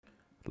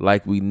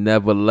like we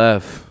never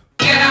left.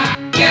 Get out,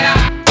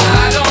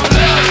 I don't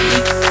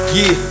love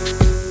you. Yeah.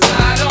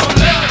 I don't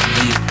love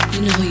you.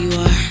 You know who you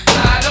are.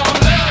 I don't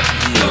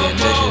love you no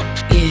more.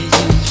 Yeah,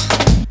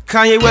 you.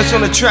 Kanye West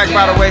on the track,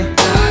 by the way.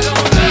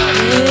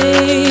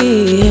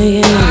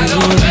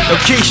 Yo,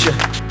 Keisha.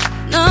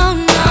 No.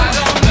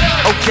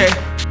 Okay.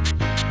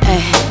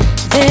 Hey,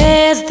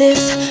 there's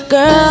this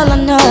girl I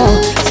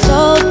know,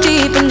 so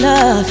deep in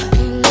love.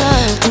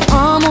 Do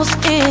almost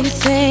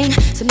anything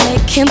to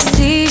make him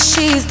see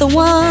she's the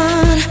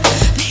one.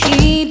 But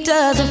he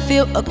doesn't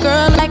feel a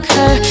girl like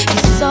her.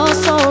 He's so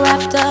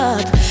wrapped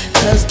up.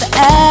 Cause the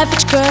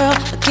average girl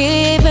will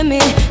give him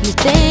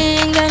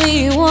anything that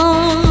he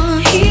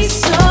wants. He's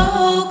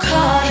so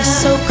caught up.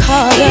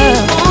 He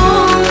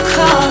won't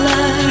call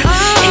her.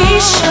 He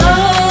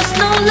shows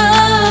no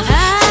love.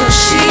 So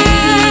she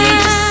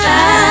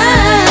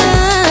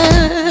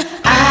decides,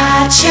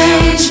 I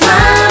changed my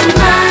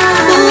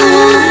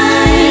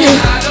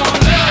mind.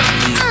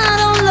 I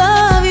don't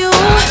love you.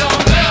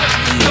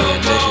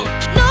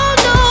 No.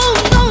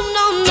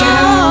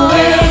 Don't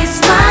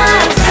waste my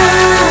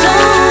time.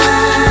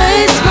 Don't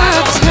waste my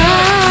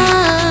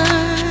time.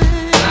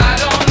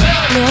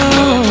 No.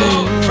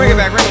 Bring it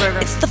back.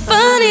 It's the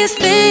funniest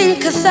thing,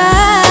 cause I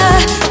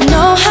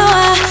know how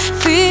I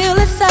feel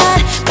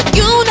inside, but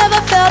you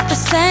never felt the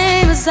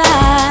same as I.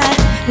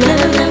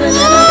 Never.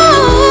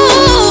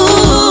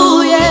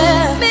 Ooh,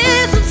 yeah.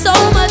 Miss him so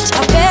much,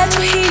 I bet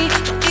you he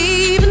don't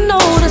even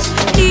notice.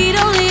 He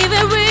don't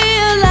even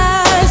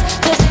realize,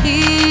 cause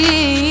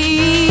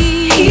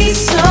he's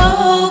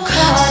so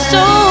caught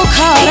up.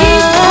 He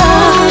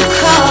won't even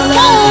call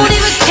me.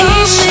 He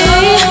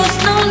shows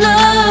no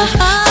love,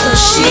 so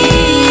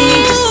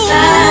she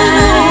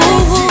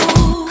decides,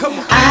 Come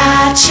on. I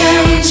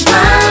changed my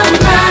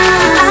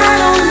mind. I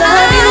don't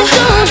love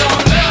you.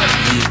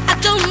 I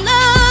don't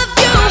love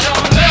you.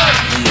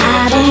 I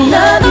don't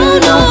love you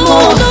no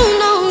more.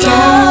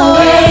 Don't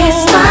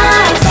waste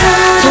my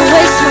time. Don't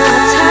waste my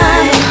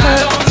time.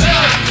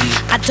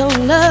 I don't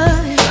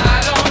love you.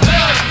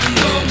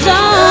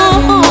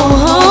 Don't.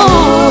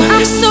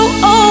 I'm so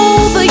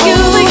over you.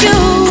 I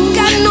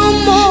got no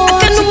more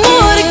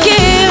to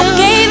give. I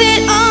gave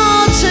it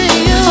all to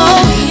you,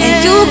 and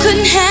you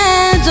couldn't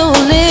handle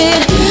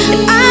it.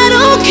 And I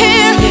don't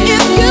care if you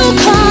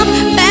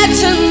come back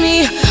to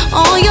me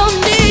on your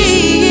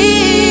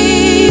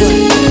knees.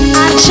 I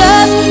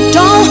just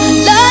don't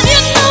love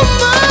you no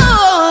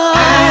more.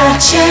 I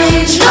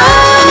changed my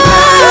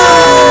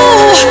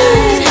mind.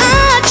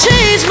 I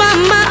changed my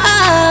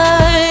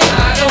mind.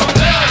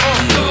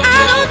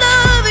 I don't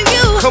love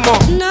you. Come on.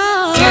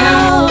 No.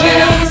 Don't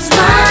waste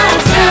my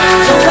time.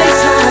 Don't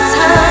waste my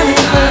time.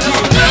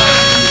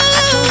 I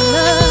don't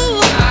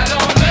love.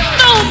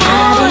 I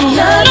don't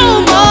love no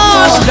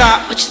more. Stop.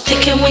 What you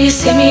thinking when you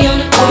see me on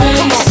the corner?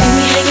 You see me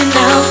hanging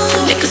out, the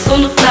niggas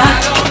on the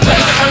block, what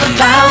it's all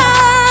about.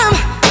 I'm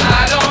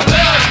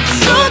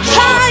so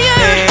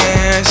tired.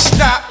 And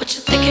stop. What you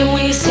thinking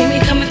when you see me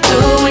coming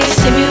through? When you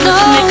see me with the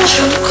niggas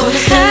from the corner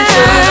standing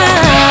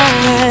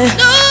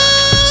through? No,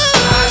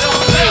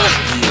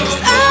 'cause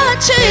I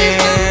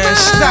changed my And mind.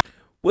 stop.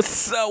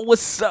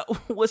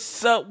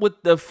 What's up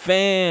with the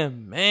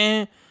fam,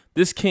 man?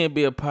 This can't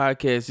be a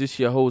podcast. This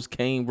your host,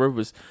 Kane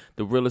Rivers,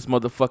 the realest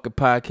motherfucking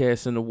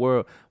podcast in the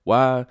world.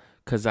 Why?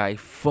 Cause I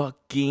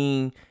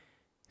fucking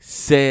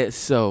said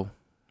so.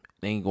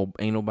 Ain't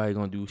nobody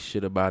gonna do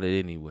shit about it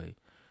anyway.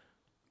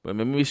 But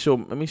let me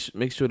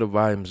make sure the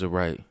volumes are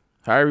right.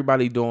 How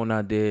everybody doing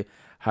out there?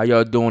 How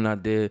y'all doing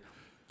out there?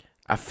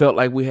 I felt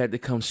like we had to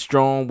come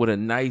strong with a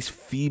nice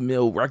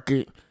female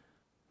record.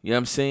 You know what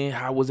I'm saying?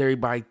 How was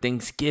everybody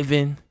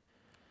Thanksgiving?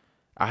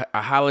 I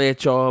holler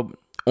at y'all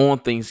on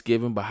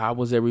Thanksgiving, but how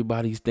was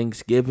everybody's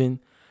Thanksgiving?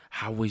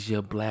 How was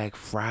your Black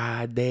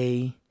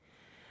Friday?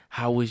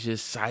 How was your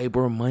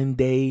Cyber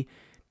Monday?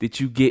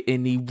 Did you get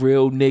any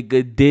real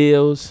nigga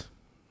deals?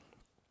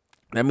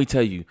 Let me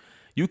tell you,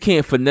 you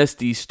can't finesse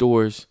these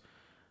stores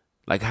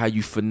like how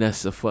you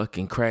finesse a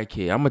fucking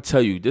crackhead. I'm gonna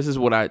tell you, this is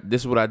what I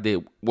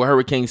did with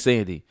Hurricane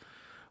Sandy.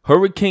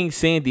 Hurricane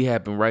Sandy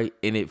happened, right?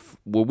 And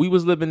where we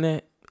was living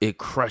at, it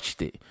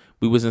crushed it.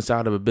 We was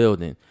inside of a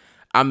building.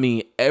 I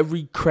mean,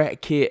 every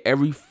crackhead,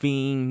 every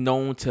fiend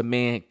known to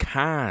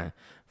mankind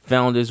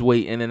found his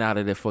way in and out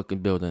of that fucking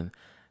building.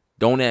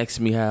 Don't ask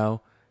me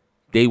how.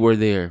 They were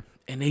there.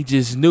 And they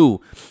just knew.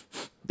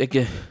 They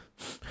could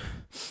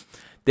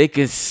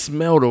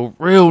smell the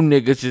real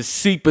niggas just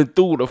seeping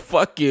through the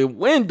fucking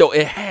window.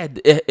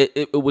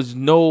 It was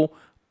no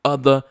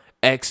other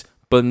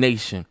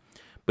explanation.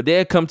 But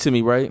they'd come to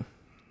me, right?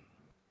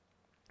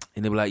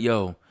 And they were like,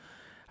 yo,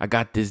 I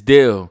got this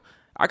deal.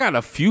 I got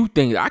a few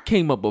things. I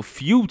came up a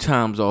few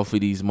times off of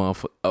these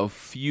motherfuckers. A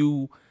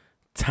few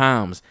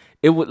times.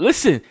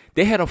 Listen,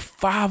 they had a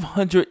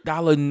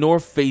 $500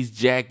 North Face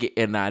jacket,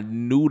 and I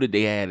knew that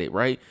they had it,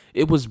 right?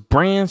 It was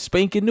brand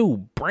spanking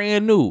new,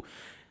 brand new.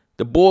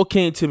 The boy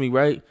came to me,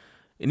 right?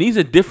 And these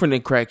are different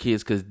than crackheads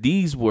because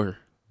these were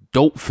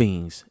dope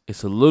fiends.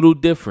 It's a little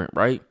different,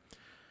 right?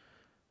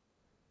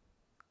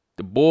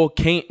 The bull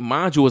can't,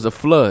 mind you, it's a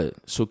flood,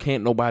 so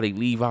can't nobody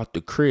leave out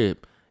the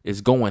crib. It's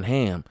going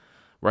ham,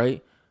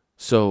 right?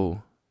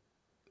 So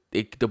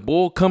the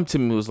bull come to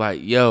me and was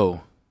like,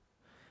 yo,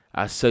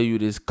 I sell you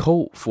this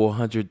coat for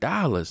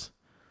 $100.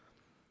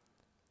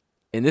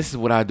 And this is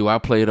what I do. I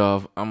play it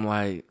off. I'm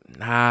like,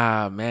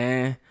 nah,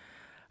 man.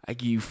 I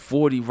give you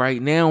 40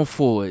 right now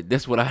for it.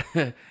 That's what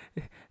I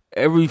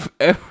every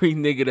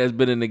nigga that's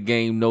been in the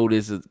game know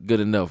this is good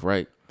enough,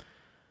 right?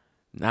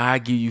 Nah, I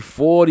give you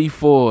 40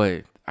 for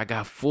it. I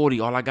got 40.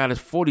 All I got is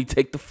 40.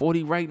 Take the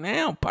 40 right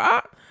now,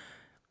 Pop.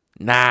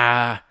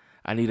 Nah,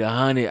 I need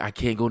 100. I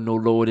can't go no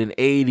lower than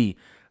 80.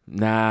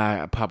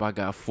 Nah, Pop, I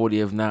got 40.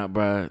 If not,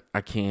 bro,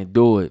 I can't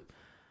do it.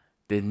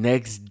 The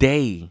next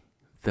day,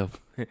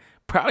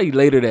 probably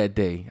later that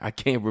day, I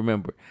can't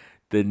remember.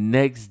 The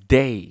next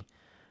day,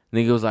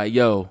 nigga was like,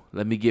 yo,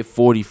 let me get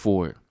 40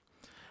 for it.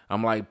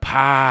 I'm like,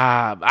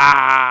 Pop,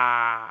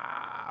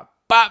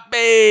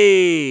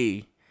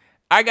 Poppy,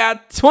 I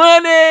got 20.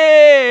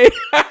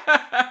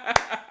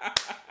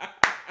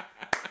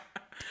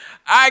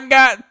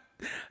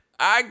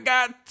 I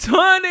got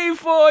 20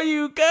 for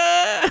you,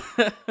 girl.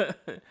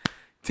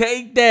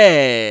 Take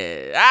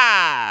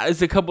that.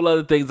 It's a couple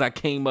other things I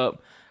came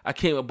up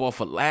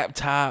off a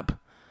laptop.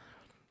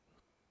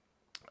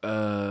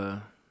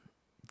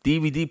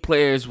 DVD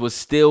players was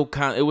still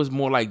it was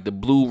more like the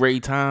Blu-ray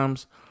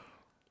times.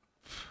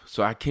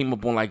 So I came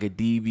up on like a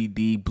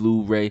DVD,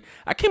 Blu-ray.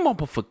 I came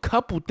up with a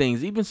couple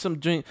things, even some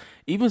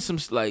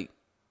like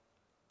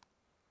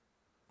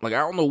I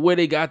don't know where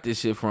they got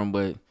this shit from,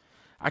 but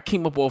I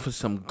came up off of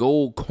some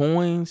gold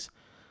coins,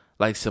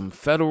 like some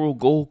federal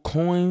gold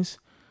coins.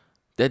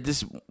 That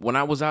this when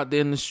I was out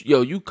there in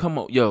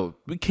the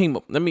we came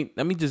up. Let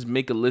me just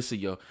make a list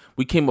of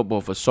we came up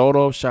off a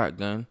sawed-off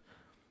shotgun,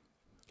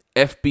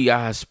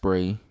 FBI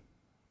spray,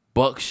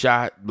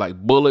 buckshot, like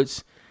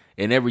bullets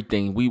and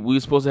everything. We were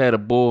supposed to have a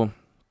bull.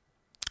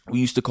 We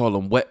used to call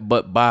him Wet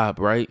Butt Bob,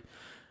 right?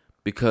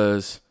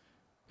 Because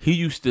he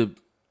used to,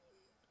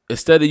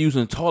 instead of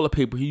using toilet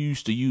paper, he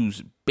used to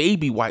use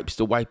baby wipes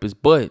to wipe his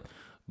butt.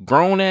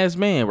 Grown ass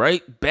man,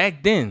 right?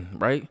 Back then,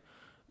 right?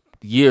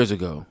 Years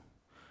ago.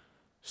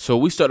 So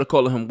we started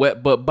calling him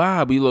Wet Butt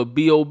Bob. He little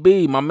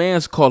B.O.B. My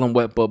man's called him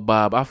Wet Butt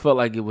Bob. I felt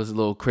like it was a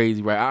little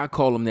crazy, right? I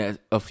call him that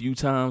a few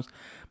times.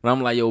 But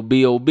I'm like, yo,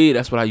 B.O.B.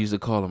 That's what I used to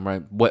call him,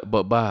 right? Wet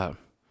Butt Bob.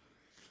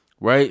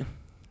 Right?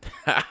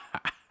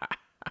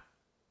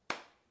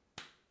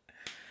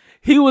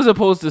 He was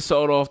supposed to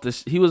sawed off the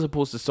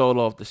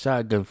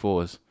shotgun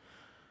for us.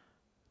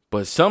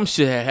 But some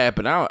shit had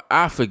happened.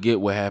 I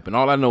forget what happened.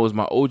 All I know is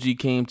my OG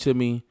came to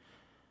me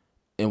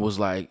and was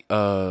like,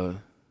 yo,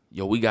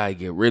 we gotta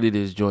get rid of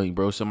this joint,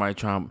 bro. Somebody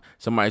trying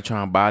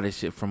to buy this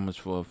shit from us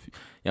for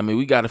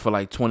we got it for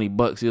like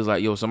 $20. He was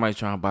like, yo, somebody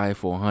trying to buy it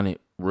for 100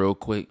 real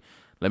quick.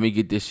 Let me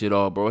get this shit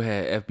off, bro. It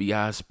had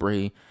FBI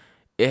spray.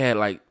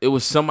 It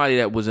was somebody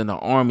that was in the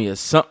army or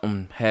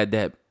something had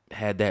that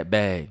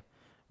bag,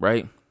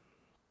 right?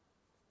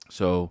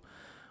 So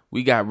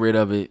we got rid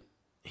of it.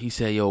 He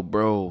said, yo,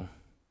 bro.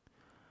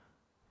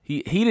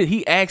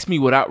 He asked me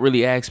without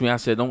really asking me. I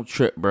said, don't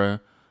trip, bro.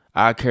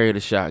 I carry the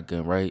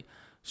shotgun, right?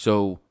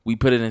 So we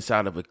put it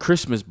inside of a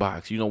Christmas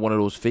box. You know, one of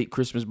those fake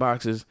Christmas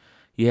boxes.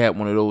 He had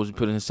one of those. We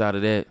put it inside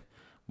of that.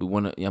 We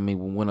went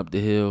up the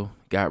hill,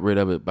 got rid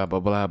of it, blah,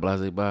 blah, blah, blah,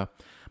 blah, blah.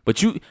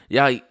 But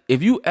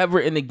if you ever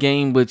in the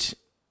game, which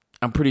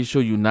I'm pretty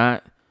sure you're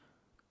not,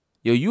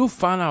 you'll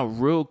find out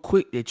real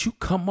quick that you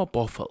come up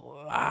off a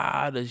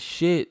lot of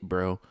shit,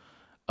 bro.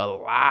 A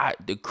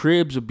lot. The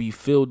cribs will be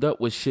filled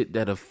up with shit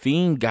that a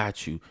fiend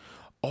got you.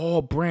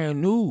 All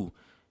brand new.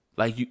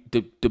 Like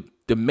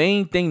the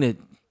main thing that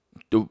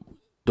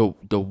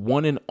the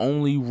one and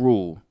only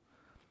rule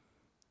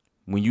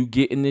when you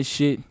get in this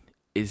shit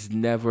is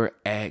never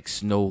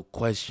ask no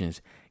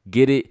questions.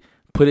 Get it,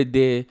 put it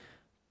there.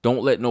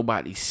 Don't let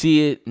nobody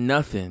see it,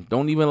 nothing.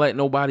 Don't even let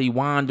nobody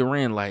wander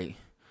in, like,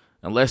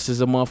 unless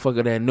it's a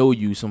motherfucker that know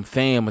you, some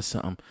fam or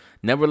something.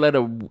 Never let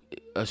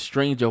a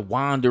stranger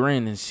wander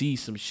in and see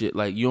some shit.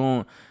 Like,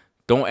 you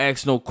don't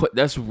ask no questions.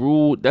 That's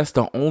rule. That's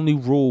the only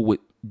rule with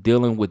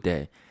dealing with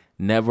that.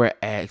 Never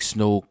ask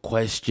no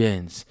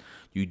questions.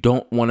 You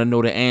don't want to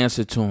know the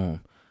answer to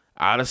them.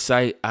 Out of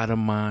sight, out of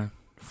mind.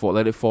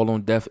 Let it fall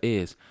on deaf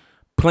ears.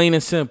 Plain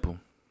and simple.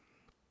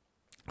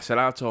 Shout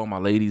out to all my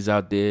ladies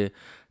out there.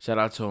 Shout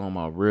out to all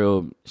my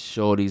real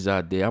shorties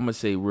out there. I'm going to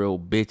say real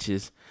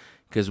bitches.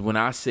 Because when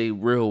I say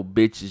real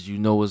bitches, you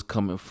know it's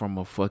coming from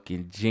a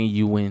fucking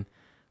genuine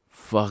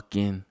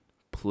fucking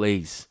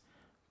place.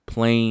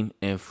 Plain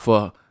and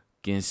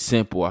fucking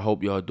simple. I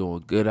hope y'all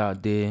doing good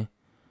out there.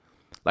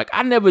 Like,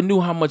 I never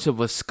knew how much of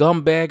a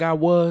scumbag I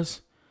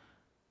was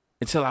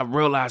until I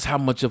realized how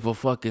much of a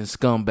fucking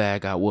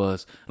scumbag I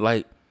was.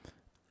 Like,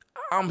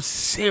 I'm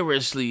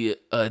seriously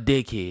a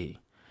dickhead.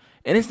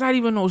 And it's not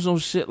even no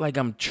shit like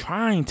I'm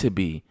trying to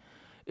be.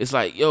 It's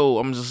like, yo,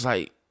 I'm just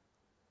like,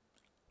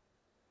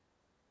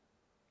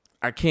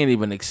 I can't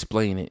even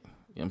explain it. You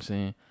know what I'm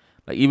saying?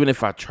 Like, even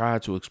if I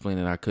tried to explain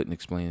it, I couldn't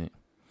explain it.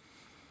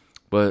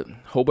 But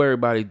hope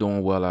everybody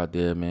doing well out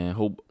there, man.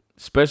 Hope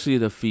especially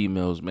the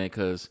females, man,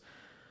 because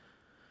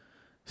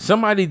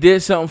somebody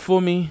did something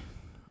for me,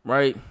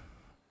 right?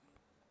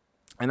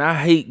 And I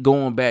hate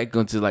going back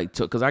into like,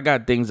 because I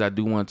got things I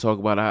do want to talk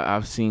about.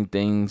 I've seen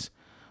things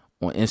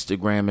on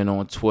Instagram and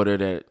on Twitter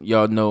that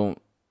y'all know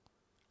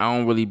I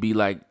don't really be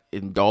like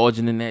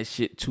indulging in that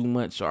shit too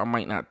much, so I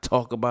might not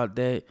talk about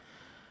that.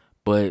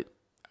 But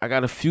I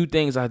got a few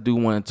things I do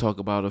want to talk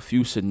about, a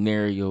few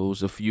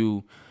scenarios, a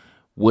few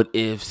what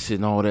ifs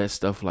and all that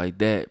stuff like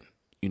that.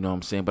 You know what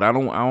I'm saying? But I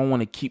don't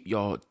want to keep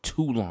y'all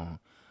too long.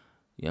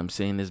 You know what I'm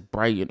saying? It's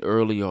bright and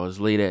early or it's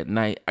late at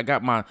night. I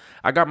got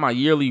my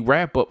yearly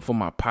wrap up for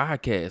my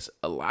podcast.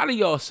 A lot of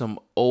y'all some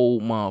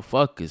old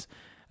motherfuckers.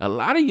 A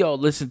lot of y'all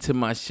listen to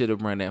my shit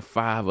around at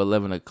 5,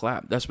 11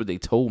 o'clock. That's what they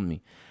told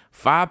me.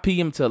 5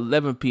 p.m. to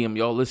 11 p.m.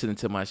 y'all listening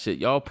to my shit.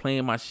 Y'all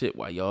playing my shit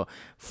while y'all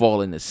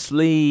falling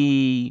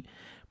asleep.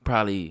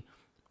 Probably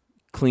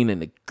cleaning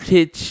the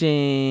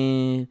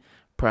kitchen.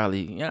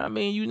 Probably, you know what I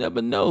mean? You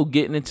never know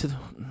getting into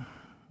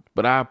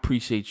but I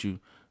appreciate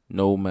you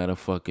no matter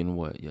fucking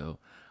what, yo.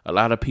 A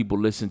lot of people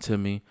listen to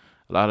me.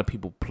 A lot of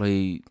people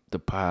play the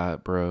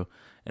pod, bro.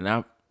 And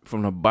I,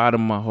 from the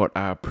bottom of my heart,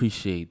 I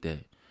appreciate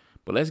that.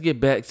 But let's get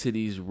back to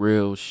these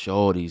real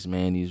shorties,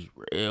 man. These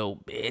real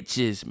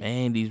bitches,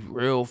 man. These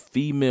real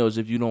females,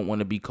 if you don't want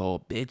to be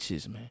called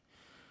bitches, man.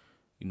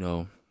 You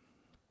know,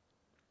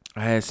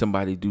 I had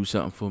somebody do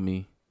something for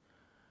me.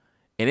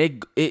 And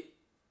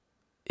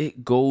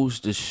it goes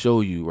to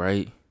show you,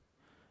 right?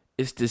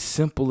 It's the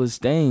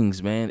simplest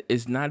things, man.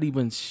 It's not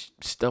even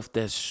stuff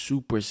that's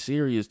super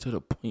serious to the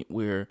point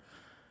where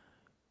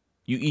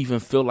you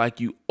even feel like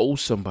you owe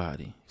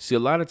somebody. See, a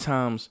lot of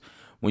times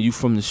when you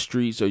from the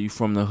streets or you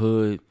from the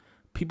hood,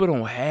 people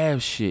don't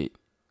have shit.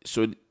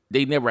 So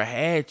they never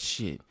had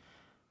shit.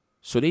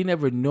 So they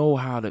never know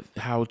how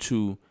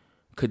to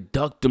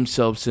conduct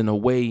themselves in a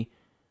way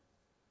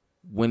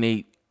when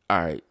they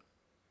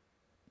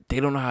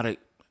don't know how to,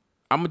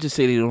 I'm going to just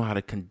say they don't know how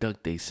to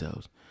conduct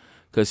themselves.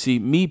 Because, see,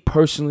 me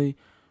personally,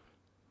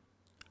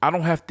 I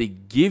don't have to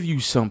give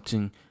you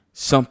something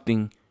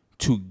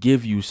to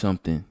give you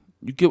something.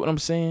 You get what I'm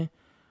saying?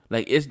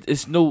 Like,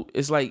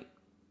 it's like,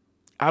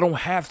 I don't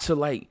have to,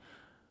 like,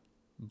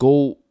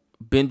 go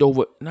bend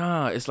over.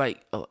 Nah, it's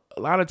like a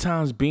lot of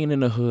times being in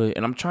the hood,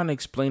 and I'm trying to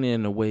explain it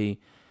in a way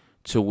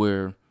to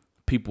where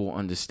people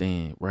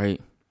understand,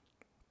 right?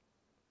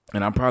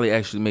 And I'm probably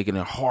actually making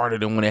it harder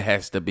than what it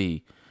has to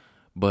be.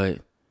 But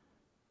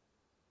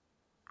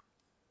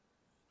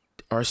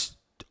are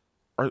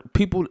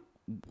people,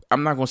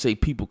 I'm not going to say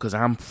people because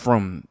I'm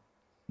from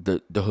the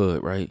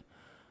hood, right?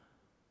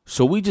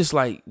 So we just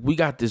like, we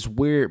got this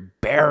weird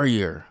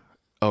barrier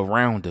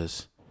around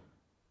us.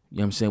 You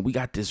know what I'm saying? We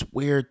got this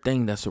weird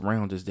thing that's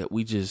around us that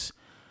we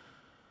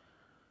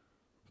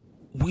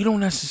don't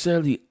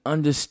necessarily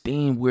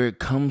understand where it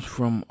comes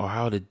from or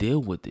how to deal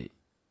with it.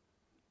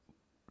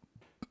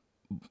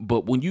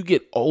 But when you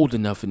get old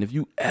enough, and if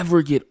you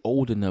ever get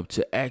old enough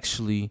to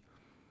actually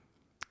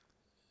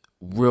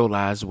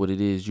realize what it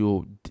is,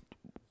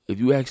 if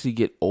you actually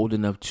get old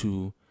enough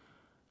to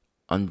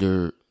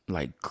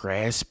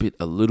grasp it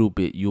a little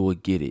bit, you'll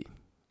get it.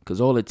 Because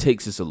all it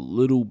takes is a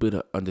little bit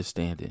of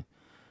understanding.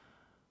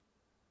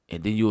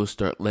 And then you'll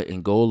start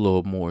letting go a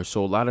little more.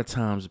 So a lot of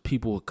times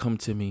people will come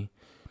to me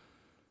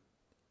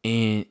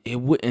and it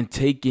wouldn't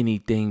take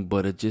anything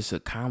but just a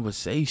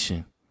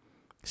conversation.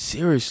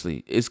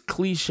 Seriously, it's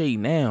cliche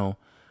now,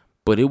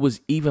 but it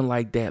was even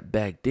like that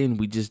back then.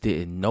 We just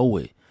didn't know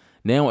it.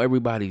 Now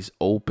everybody's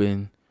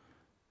open.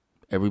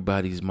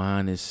 Everybody's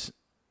mind is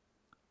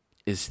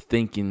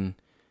thinking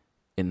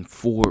in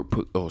forward.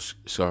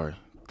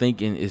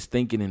 Thinking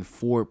in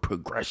forward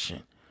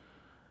progression.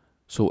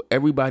 So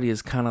everybody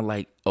is kind of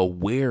like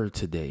aware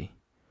today.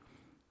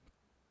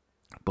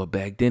 But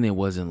back then it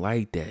wasn't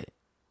like that,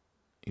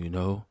 you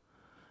know?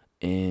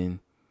 And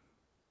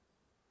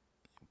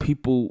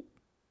people,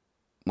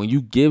 when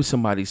you give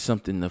somebody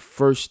something, the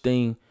first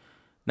thing,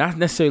 not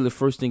necessarily the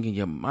first thing in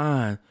your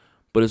mind,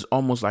 but it's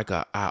almost like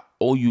a I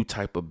owe you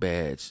type of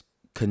badge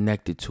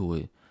connected to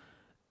it.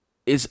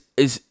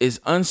 It's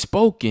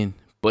unspoken,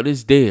 but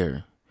it's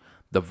there.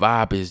 The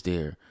vibe is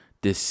there.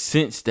 The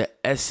sense, the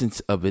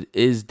essence of it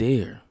is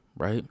there,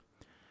 right?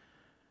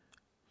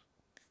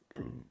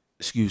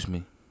 Excuse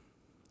me.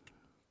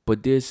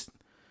 But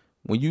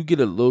when you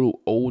get a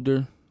little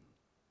older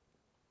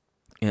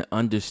and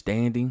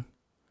understanding,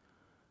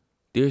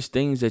 there's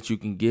things that you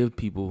can give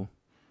people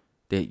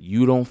that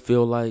you don't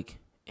feel like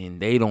and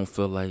they don't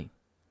feel like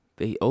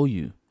they owe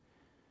you.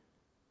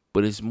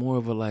 But it's more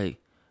of a like,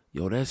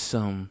 yo, that's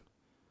some,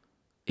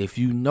 if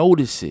you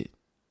notice it,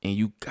 and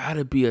you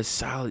gotta be a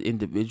solid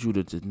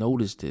individual to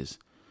notice this.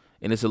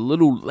 And it's a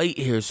little late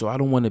here, so I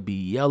don't want to be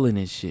yelling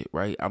and shit,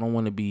 right? I don't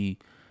want to be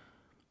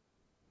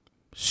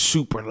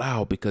super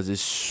loud because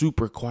it's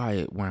super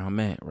quiet where I'm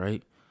at,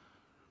 right?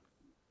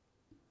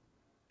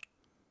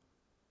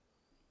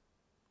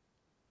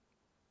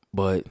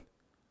 But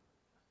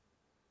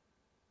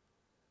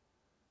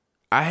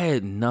I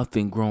had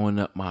nothing growing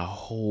up my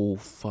whole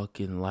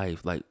fucking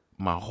life, like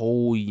my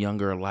whole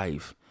younger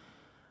life.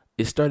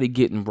 it started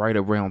getting right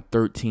around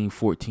 13,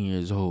 14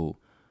 years old.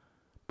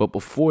 But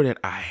before that,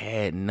 I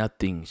had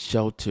nothing.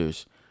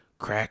 Shelters,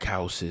 crack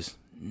houses,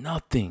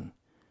 nothing.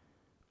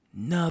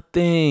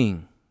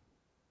 Nothing.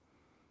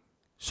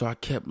 So I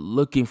kept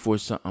looking for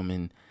something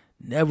and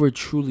never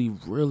truly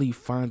really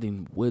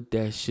finding what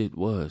that shit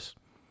was.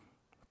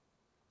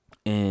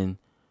 And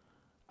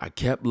I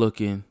kept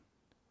looking,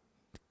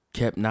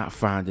 kept not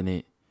finding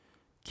it,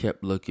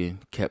 kept looking,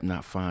 kept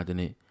not finding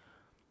it.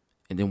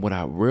 And then what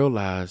I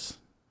realized,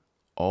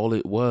 all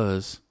it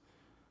was,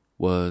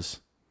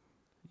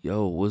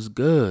 yo, what's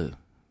good?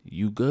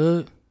 You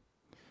good?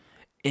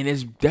 And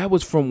that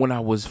was from when I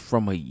was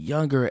from a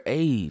younger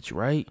age,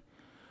 right?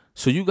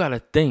 So you got to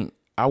think,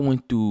 I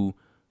went through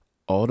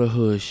all the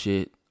hood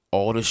shit,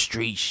 all the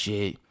street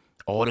shit,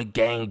 all the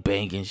gang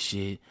banging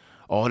shit,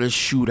 all the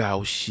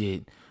shootout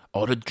shit,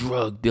 all the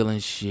drug dealing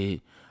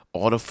shit,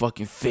 all the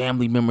fucking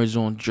family members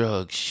on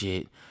drugs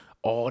shit,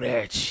 all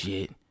that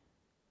shit.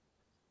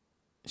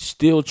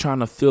 Still trying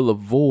to fill a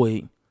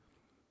void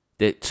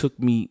that took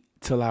me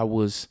till I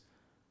was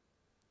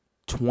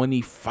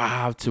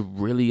 25 to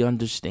really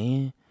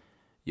understand.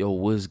 Yo,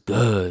 what's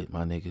good,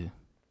 my nigga?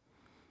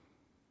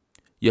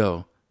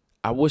 Yo,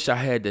 I wish I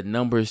had the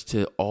numbers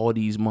to all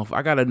these motherfuckers.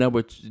 I got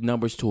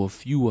numbers to a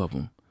few of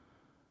them.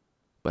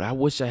 But I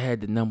wish I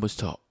had the numbers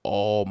to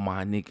all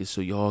my niggas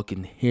so y'all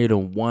can hear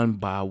them one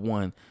by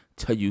one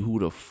tell you who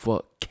the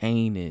fuck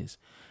Kane is.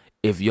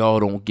 If y'all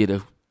don't get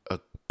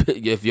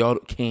if y'all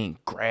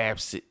can't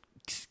grasp it,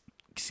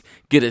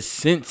 get a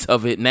sense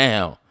of it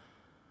now.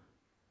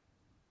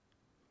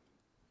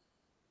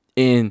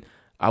 And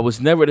I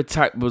was never the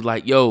type was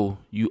like, yo,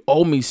 you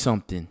owe me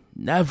something.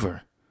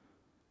 Never.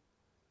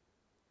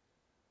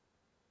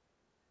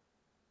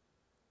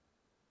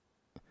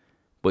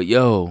 But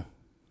yo,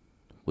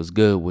 what's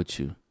good with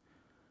you?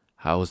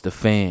 How's the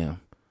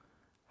fam?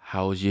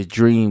 How's your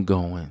dream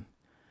going?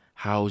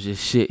 How's your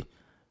shit?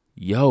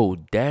 Yo,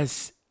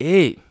 that's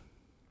it.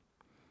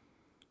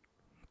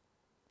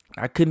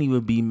 I couldn't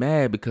even be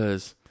mad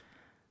because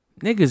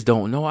niggas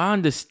don't know. I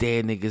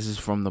understand niggas is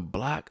from the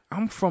block.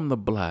 I'm from the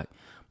block.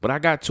 But I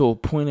got to a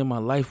point in my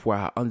life where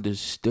I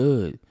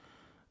understood.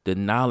 The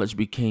knowledge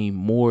became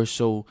more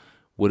so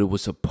what it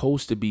was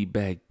supposed to be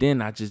back then.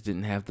 I just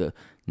didn't have the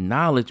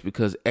knowledge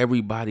because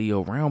everybody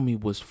around me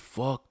was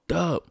fucked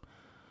up.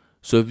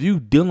 So if you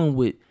dealing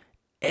with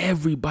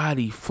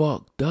everybody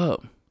fucked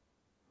up,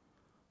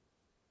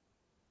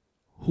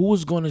 who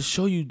is going to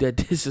show you that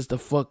this is the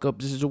fuck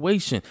up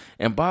situation?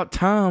 And about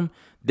time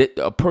that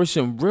a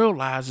person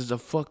realizes a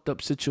fucked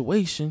up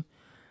situation,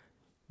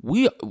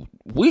 we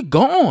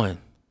gone.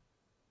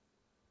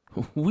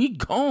 We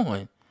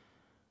gone.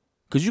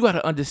 Because you got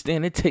to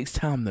understand, it takes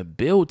time to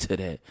build to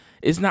that.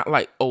 It's not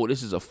like, oh,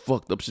 this is a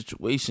fucked up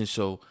situation,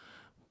 so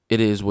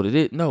it is what it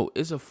is. No,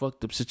 it's a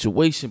fucked up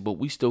situation, but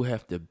we still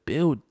have to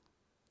build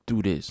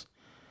through this.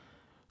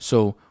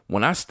 So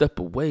when I step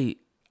away,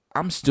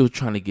 I'm still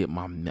trying to get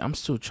my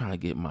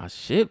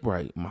shit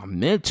right, my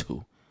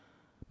mental,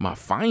 my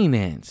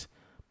finance,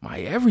 my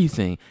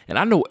everything. And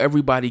I know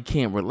everybody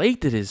can't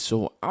relate to this,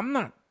 so I'm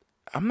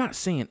not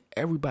saying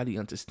everybody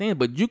understand,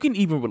 but you can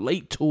even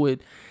relate to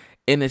it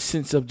in a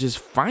sense of just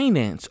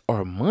finance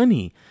or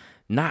money,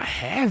 not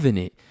having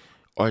it,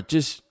 or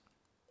just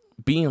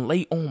being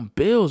late on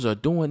bills or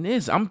doing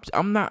this.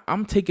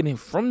 I'm taking it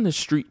from the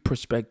street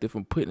perspective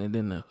and putting it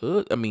in the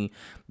hood. I mean,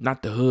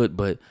 not the hood,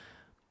 but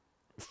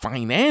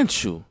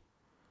financial.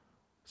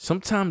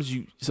 Sometimes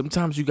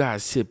you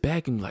guys sit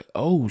back and be like,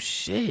 oh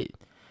shit,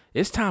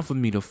 it's time for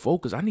me to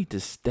focus. I need to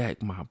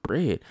stack my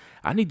bread.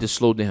 I need to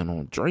slow down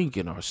on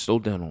drinking or slow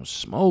down on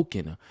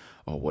smoking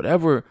or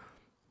whatever,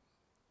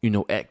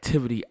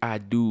 activity I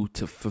do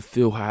to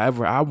fulfill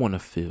however I want to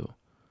feel.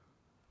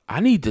 I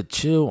need to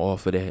chill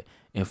off of that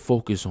and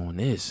focus on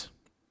this.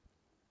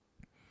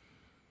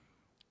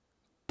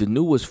 The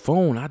newest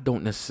phone I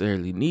don't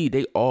necessarily need.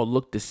 They all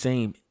look the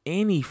same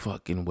any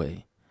fucking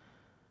way.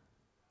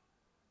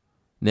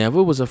 Now, if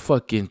it was a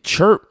fucking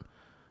chirp,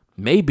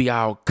 maybe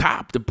I'll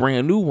cop the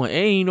brand new one. It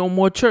ain't no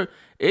more chirp.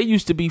 It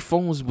used to be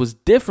phones was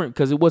different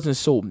because it wasn't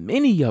so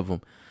many of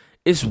them.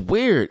 It's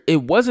weird.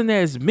 It wasn't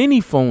as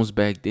many phones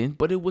back then,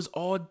 but it was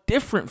all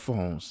different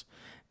phones.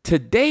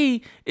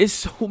 Today, it's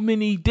so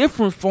many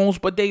different phones,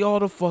 but they all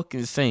the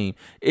fucking same.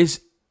 It's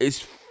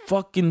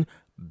fucking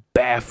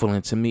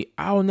baffling to me.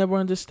 I'll never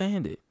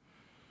understand it.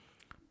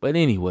 But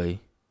anyway,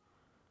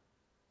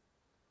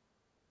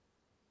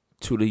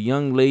 to the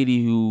young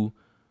lady who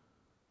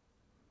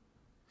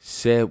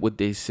said what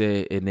they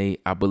said, and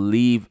I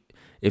believe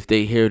if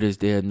they hear this,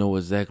 they'll know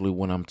exactly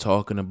what I'm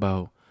talking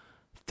about.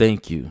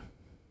 Thank you.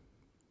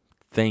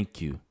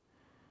 Thank you.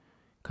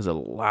 Because a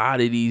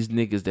lot of these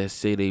niggas that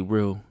say they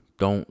real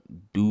don't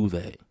do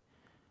that.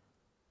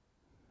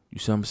 You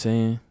see what I'm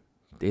saying?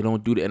 They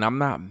don't do that. And I'm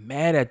not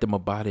mad at them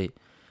about it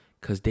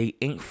because they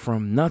ain't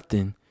from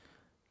nothing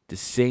the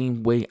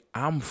same way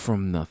I'm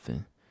from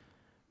nothing.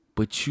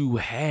 But you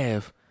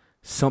have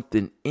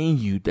something in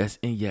you that's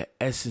in your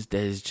essence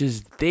that is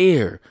just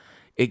there.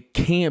 It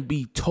can't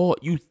be taught.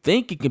 You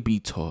think it can be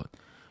taught.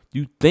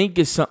 You think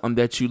it's something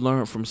that you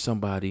learned from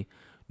somebody.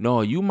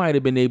 No, you might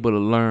have been able to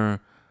learn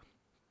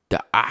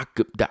the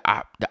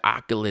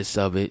oculus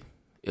of it,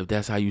 if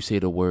that's how you say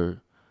the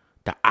word,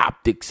 the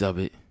optics of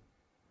it.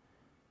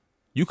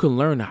 You can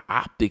learn the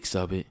optics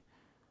of it,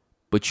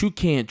 but you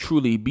can't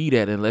truly be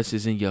that unless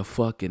it's in your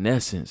fucking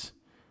essence.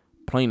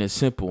 Plain and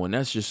simple, and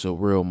that's just a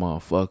real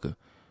motherfucker.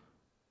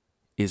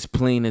 It's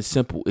plain and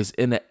simple. It's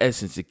in the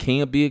essence. It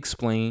can't be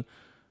explained.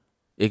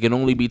 It can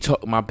only be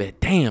talked. My bad.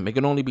 Damn. It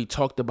can only be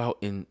talked about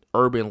in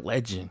urban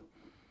legend.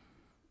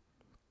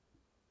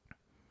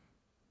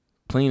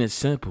 Plain and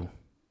simple.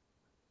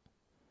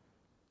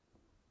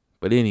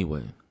 But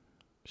anyway,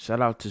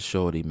 shout out to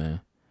Shorty, man.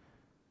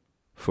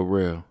 For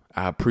real.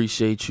 I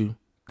appreciate you.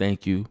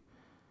 Thank you.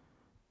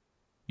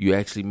 You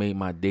actually made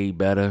my day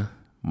better,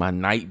 my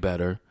night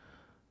better.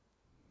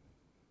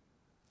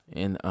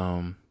 And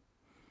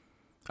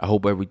I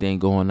hope everything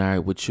going all right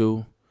with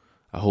you.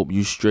 I hope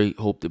you straight.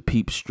 Hope the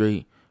peeps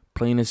straight.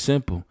 Plain and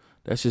simple.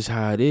 That's just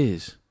how it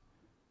is.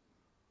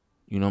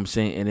 You know what I'm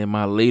saying? And in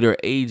my later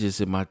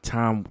ages, in my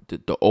time,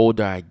 the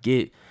older I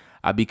get,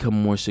 I become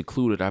more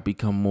secluded. I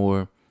become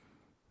more,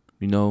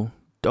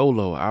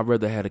 dolo. I'd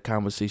rather have the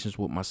conversations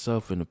with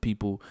myself and the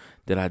people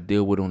that I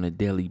deal with on a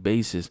daily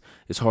basis.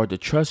 It's hard to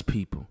trust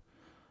people.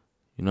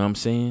 You know what I'm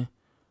saying?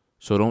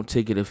 So don't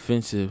take it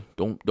offensive.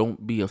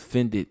 Don't be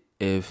offended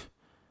if,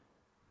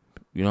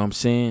 you know what I'm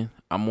saying?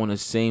 I'm on the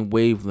same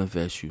wavelength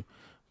as you.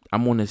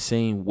 I'm on the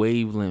same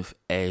wavelength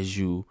as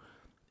you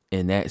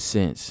in that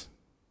sense.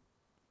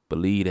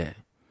 Believe that.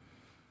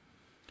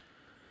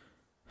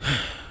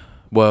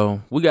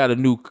 Well, we got a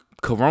new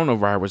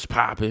coronavirus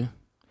popping.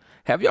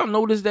 Have y'all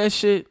noticed that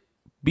shit?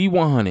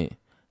 B100.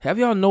 Have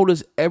y'all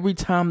noticed every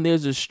time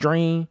there's a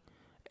strain,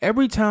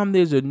 every time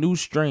there's a new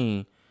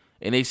strain,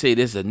 and they say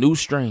there's a new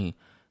strain,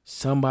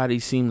 somebody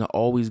seem to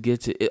always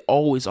get to it.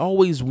 Always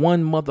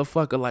one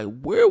motherfucker like,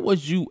 where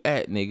was you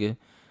at, nigga?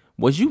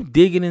 Was you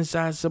digging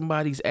inside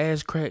somebody's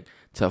ass crack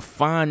to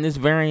find this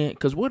variant?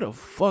 Because where the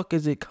fuck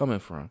is it coming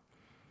from?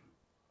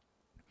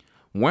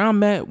 Where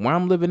I'm at, where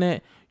I'm living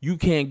at, you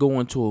can't go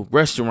into a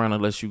restaurant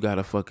unless you got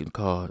a fucking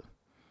card.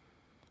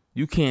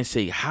 You can't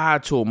say hi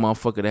to a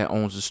motherfucker that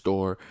owns a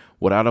store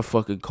without a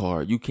fucking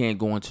card. You can't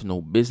go into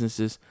no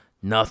businesses,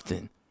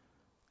 nothing.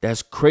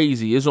 That's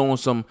crazy. It's on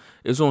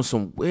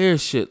some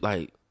weird shit.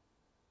 Like,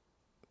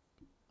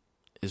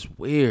 it's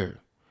weird.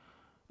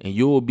 And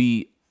you'll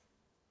be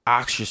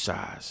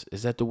ostracized.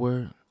 Is that the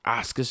word?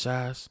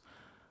 Ostracized?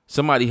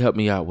 Somebody help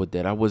me out with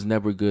that. I was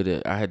never good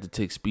at, I had to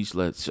take speech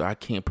lessons, so I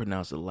can't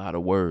pronounce a lot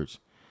of words.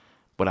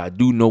 But I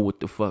do know what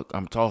the fuck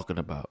I'm talking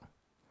about.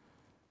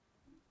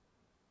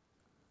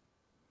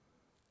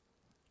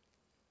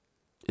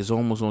 It's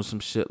almost on some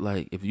shit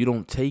like, if you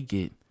don't take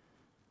it,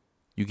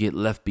 you get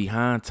left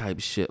behind type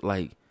shit,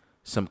 like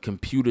some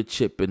computer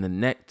chip in the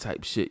neck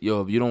type shit.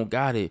 Yo, if you don't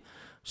got it,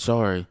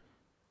 sorry.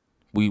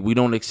 We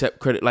don't accept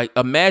credit. Like,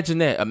 imagine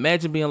that.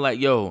 Imagine being like,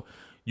 yo,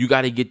 you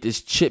got to get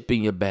this chip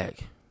in your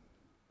back.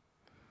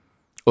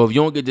 Or if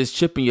you don't get this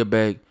chip in your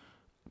back,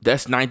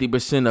 that's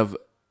 90% of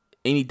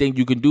anything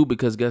you can do,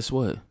 because guess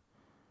what?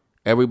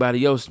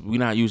 Everybody else, we're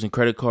not using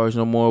credit cards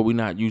no more. We're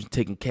not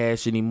taking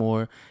cash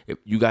anymore. If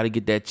you got to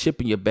get that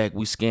chip in your back,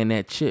 we scan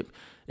that chip.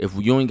 If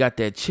you ain't got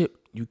that chip,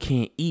 you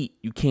can't eat.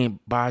 You can't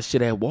buy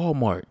shit at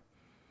Walmart.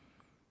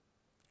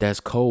 That's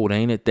cold,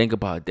 ain't it? Think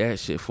about that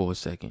shit for a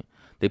second.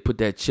 They put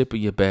that chip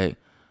in your back.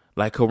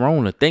 Like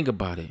Corona, think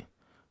about it.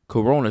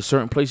 Corona,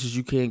 certain places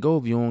you can't go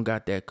if you don't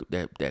got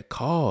that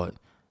card.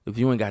 If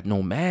you ain't got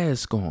no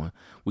mask on.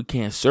 We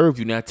can't serve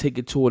you. Now take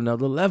it to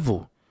another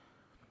level.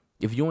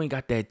 If you ain't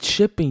got that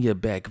chip in your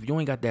back, if you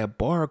ain't got that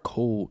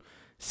barcode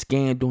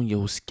scanned on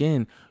your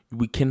skin,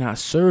 we cannot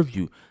serve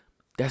you.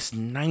 That's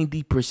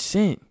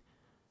 90%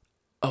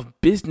 of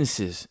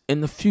businesses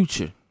in the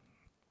future.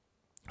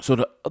 So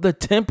the other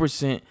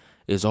 10%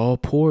 is all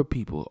poor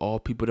people. All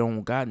people that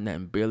don't got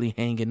nothing, barely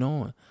hanging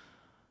on.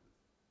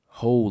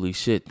 Holy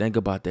shit, think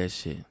about that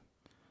shit.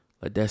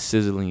 Let that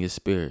sizzle in your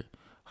spirit.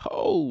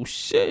 Oh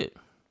shit.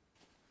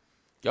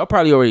 Y'all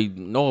probably already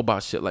know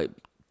about shit like,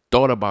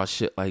 thought about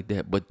shit like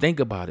that, but think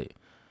about it.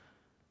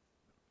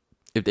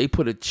 If they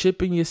put a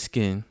chip in your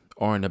skin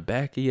or in the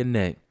back of your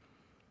neck,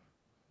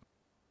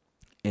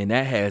 and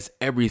that has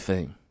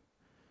everything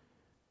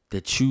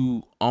that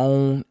you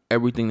own,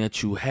 everything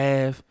that you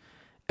have,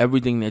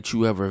 everything that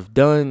you ever have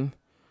done,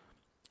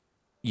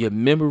 your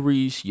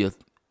memories,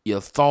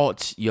 your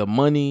thoughts, your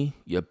money,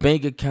 your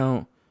bank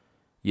account,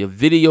 your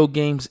video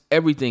games,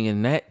 everything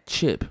in that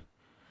chip,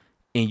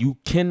 and you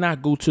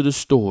cannot go to the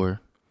store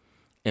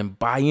and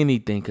buy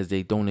anything because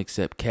they don't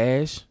accept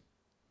cash.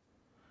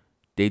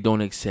 They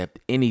don't accept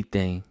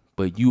anything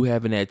but you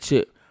having that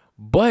chip.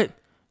 But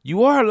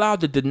you are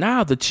allowed to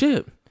deny the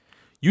chip.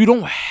 You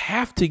don't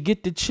have to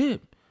get the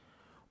chip.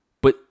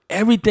 But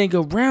everything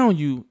around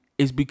you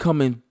is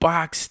becoming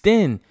boxed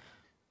in.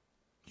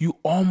 You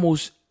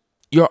almost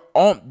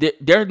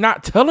they're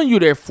not telling you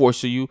they're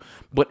forcing you,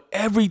 but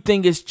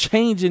everything is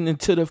changing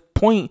into the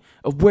point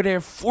of where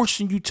they're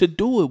forcing you to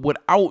do it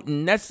without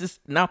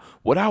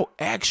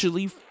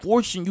actually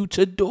forcing you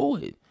to do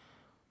it.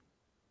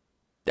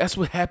 That's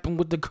what happened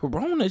with the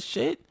corona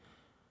shit.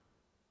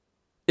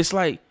 It's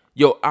like,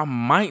 yo, I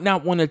might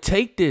not want to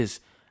take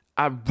this.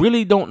 I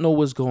really don't know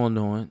what's going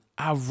on.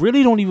 I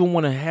really don't even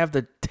want to have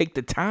to take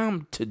the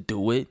time to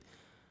do it.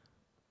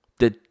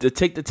 To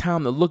take the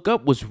time to look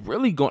up what's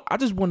really going. I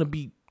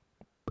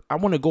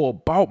want to go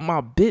about my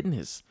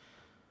business.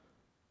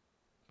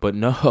 But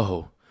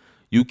no,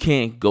 you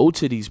can't go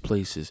to these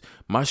places.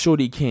 My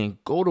shorty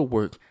can't go to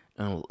work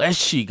unless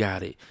she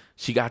got it.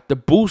 She got the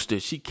booster.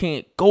 She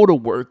can't go to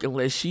work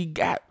unless she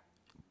got,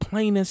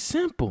 plain and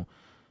simple.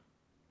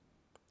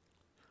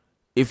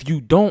 If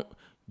you don't,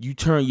 you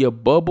turn your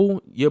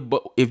bubble,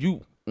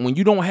 when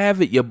you don't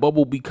have it, your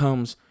bubble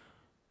becomes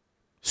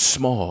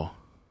small.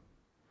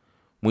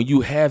 When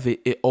you have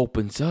it, it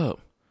opens up.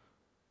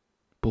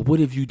 But what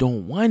if you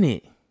don't want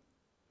it?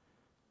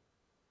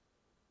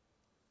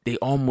 They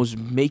almost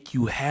make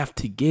you have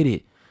to get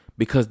it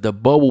because the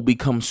bubble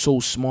becomes so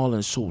small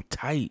and so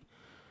tight.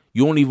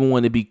 You don't even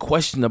want to be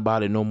questioned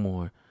about it no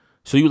more.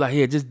 So you like,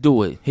 here, just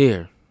do it.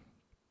 Here.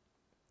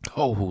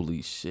 Oh,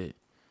 holy shit.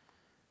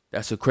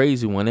 That's a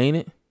crazy one, ain't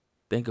it?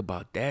 Think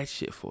about that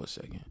shit for a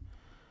second.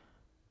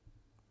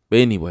 But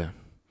anyway,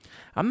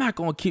 I'm not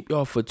going to keep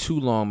y'all for too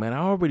long, man. I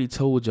already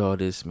told y'all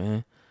this,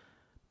 man.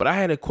 But I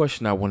had a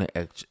question I want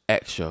to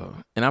ask y'all.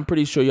 And I'm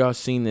pretty sure y'all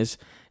seen this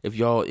if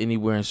y'all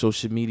anywhere in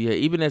social media.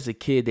 Even as a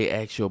kid, they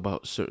ask you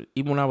about certain,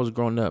 even when I was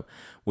growing up,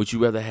 would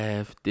you rather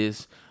have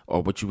this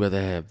or would you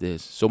rather have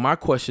this? So my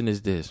question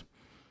is this.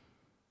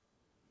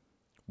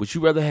 Would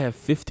you rather have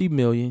 50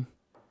 million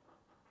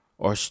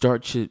or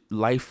start your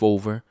life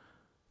over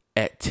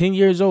at 10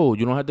 years old?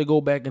 You don't have to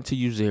go back until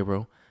you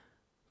 0.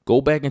 Go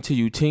back until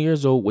you 10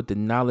 years old with the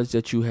knowledge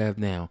that you have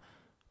now.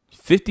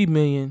 50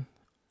 million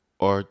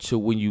or to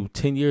when you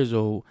 10 years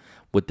old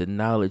with the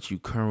knowledge you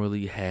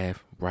currently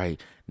have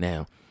right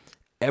now.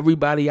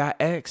 Everybody that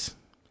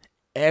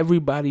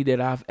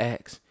I've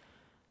asked,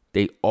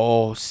 they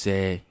all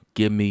said,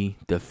 give me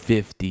the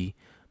 50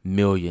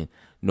 million.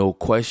 No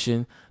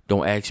question.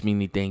 Don't ask me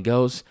anything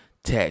else.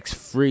 Tax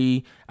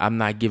free. I'm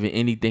not giving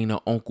anything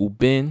to Uncle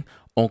Ben,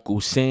 Uncle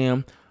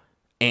Sam,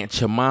 Aunt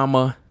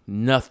Jemima,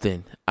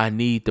 nothing. I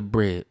need the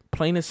bread.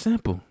 Plain and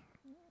simple.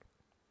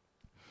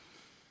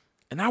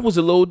 And I was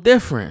a little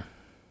different.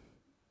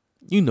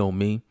 You know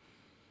me.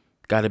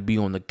 Gotta be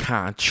on the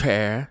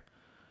contrary.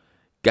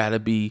 Gotta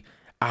be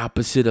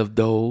opposite of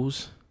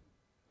those.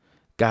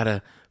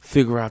 Gotta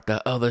figure out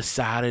the other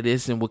side of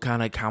this and what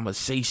kind of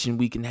conversation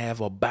we can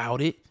have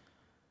about it.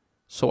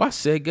 So I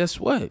said, guess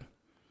what?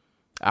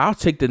 I'll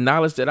take the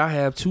knowledge that I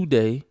have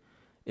today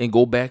and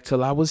go back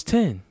till I was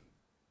 10.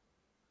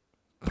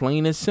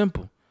 Plain and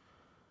simple.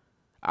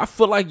 I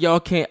feel like a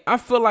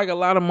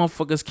lot of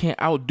motherfuckers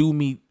can't outdo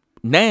me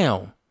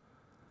now.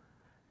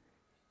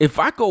 If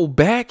I go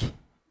back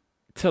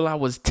till I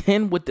was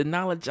 10 with the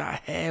knowledge I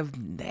have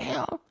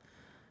now,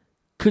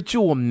 could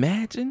you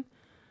imagine?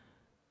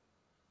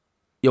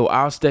 Yo,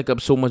 I'll stack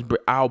up so much.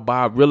 I'll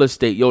buy real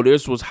estate. Yo,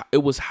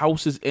 it was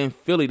houses in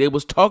Philly. They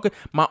was talking.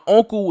 My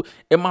uncle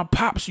and my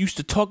pops used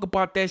to talk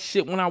about that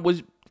shit when I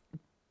was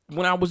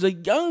a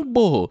young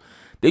boy.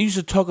 They used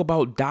to talk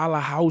about dollar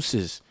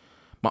houses.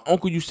 My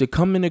uncle used to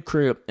come in the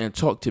crib and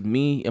talk to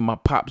me and my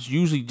pops.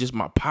 Usually just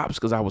my pops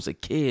because I was a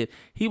kid.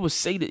 He would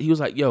say that he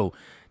was like, "Yo,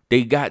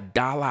 they got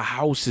dollar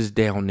houses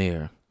down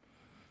there.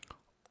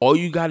 All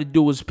you got to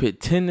do is put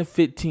 10 to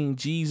 15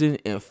 G's in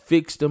and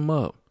fix them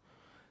up."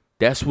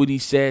 That's what he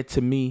said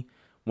to me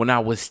when I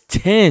was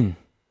 10.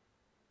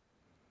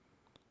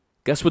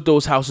 Guess what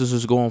those houses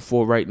is going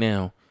for right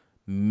now?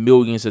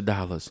 Millions of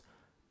dollars.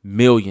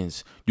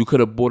 Millions. You could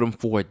have bought them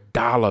for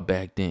 $1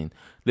 back then.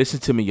 Listen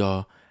to me,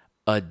 y'all.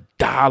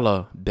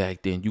 $1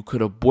 back then. You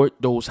could have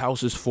bought those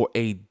houses for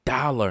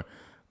 $1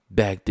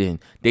 back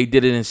then. They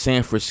did it in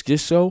San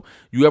Francisco.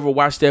 You ever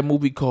watch that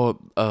movie called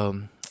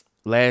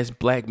Last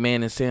Black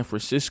Man in San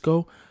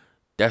Francisco?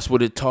 That's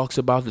what it talks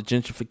about, the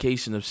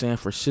gentrification of San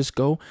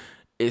Francisco.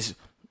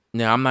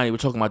 Now, I'm not even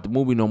talking about the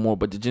movie no more,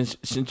 but the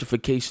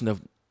gentrification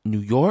of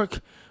New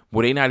York,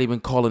 where they not even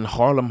calling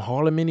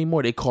Harlem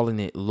anymore. They calling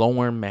it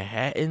Lower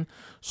Manhattan,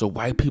 so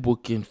white people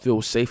can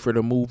feel safer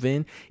to move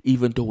in,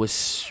 even though it's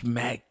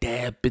smack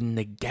dab in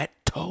the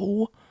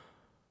ghetto.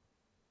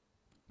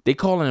 They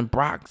calling it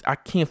Bronx. I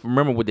can't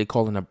remember what they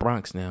calling the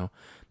Bronx now.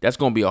 That's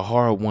going to be a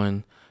hard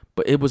one,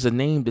 but it was a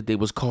name that they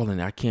was calling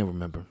it. I can't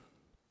remember.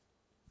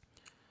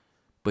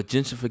 But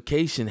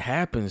gentrification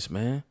happens,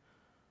 man.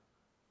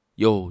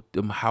 Yo,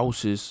 them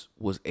houses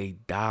was $1,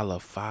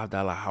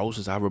 $5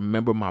 houses. I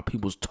remember my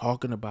peoples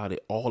talking about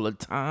it all the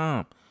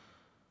time.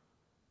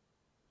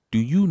 Do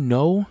you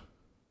know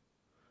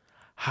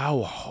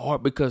how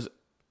hard? Because,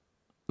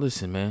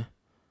 listen, man.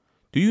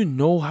 Do you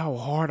know how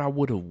hard I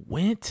would have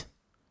went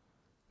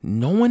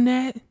knowing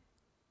that?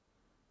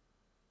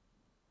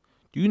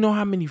 Do you know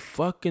how many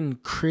fucking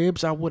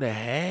cribs I would have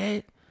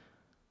had?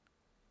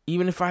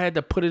 Even if I had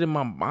to put it in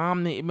my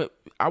mom name,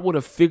 I would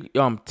have figured.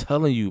 Yo, I'm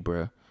telling you,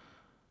 bro.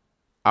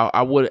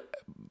 I would.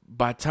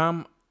 By the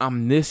time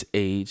I'm this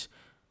age,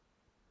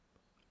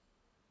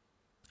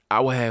 I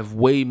would have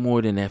way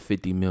more than that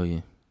 50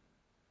 million.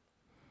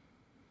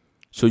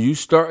 So you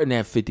starting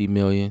at 50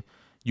 million,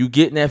 you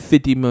getting that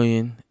 50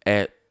 million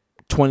at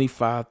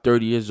 25,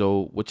 30 years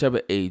old,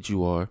 whichever age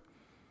you are.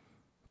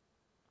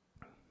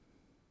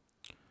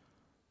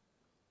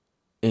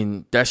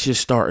 And that's your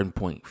starting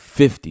point,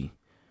 50.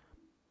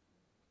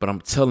 But I'm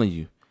telling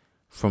you,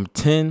 from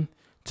 10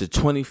 to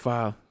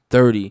 25,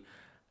 30,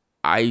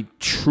 I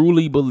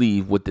truly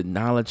believe with the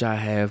knowledge I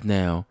have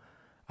now,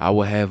 I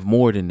will have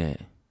more than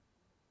that.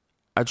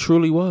 I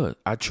truly was.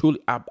 I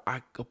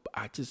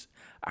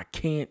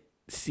can't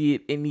see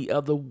it any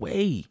other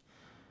way.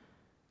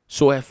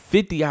 So at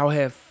 50, I'll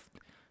have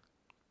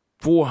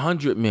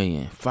 400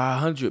 million,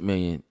 500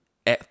 million.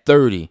 At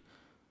 30,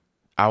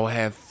 I will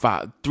have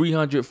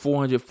 300,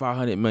 400,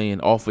 500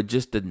 million off of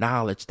just the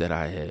knowledge that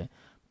I had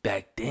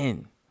back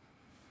then.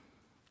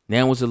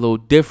 Now it's a little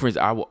different.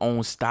 I will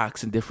own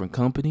stocks in different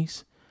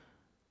companies,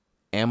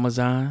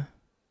 Amazon,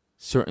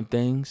 certain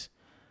things.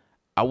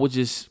 I would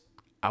just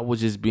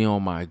be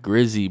on my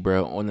grizzy,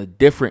 bro, on a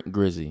different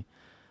grizzy.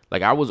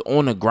 Like I was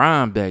on the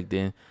grind back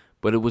then,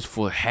 but it was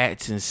for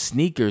hats and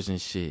sneakers and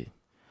shit.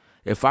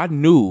 If I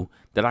knew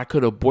that I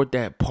could have bought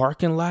that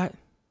parking lot,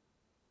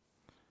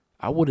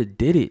 I would have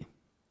did it.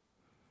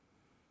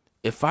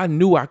 If I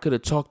knew I could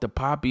have talked to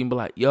Poppy and be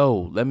like,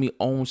 yo, let me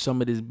own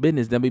some of this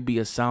business. Let me be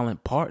a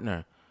silent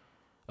partner.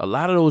 A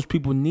lot of those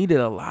people needed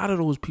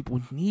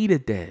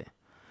that.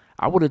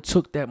 I would have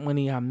took that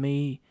money I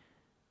made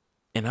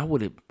and I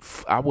would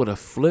have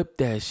flipped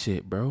that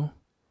shit, bro.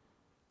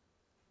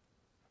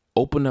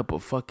 Open up a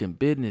fucking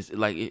business.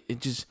 Like it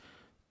just,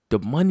 the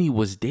money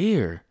was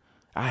there.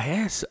 I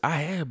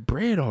had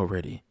bread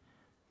already.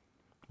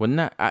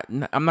 Well,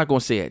 I'm not gonna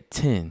say at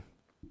 10.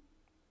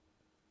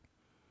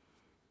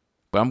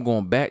 But I'm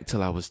going back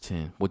till I was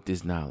 10 with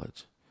this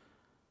knowledge.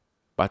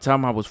 By the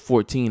time I was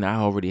 14, I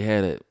already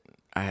had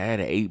an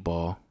 8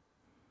 ball.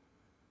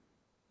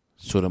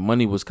 So the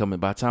money was coming.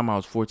 By the time I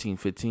was 14,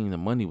 15, the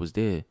money was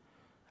there.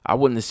 I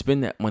wouldn't have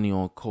spent that money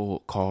on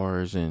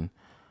cars and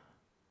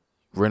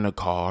rental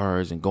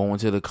cars and going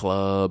to the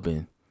club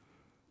and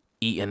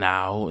eating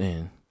out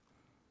and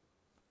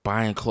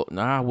buying clothes.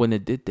 Nah, I wouldn't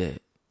have did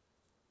that.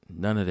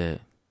 None of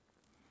that.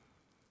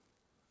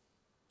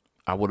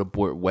 I would have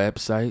bought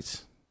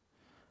websites.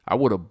 I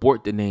would have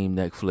bought the name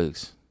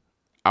Netflix.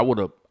 I would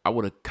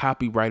have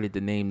copyrighted the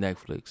name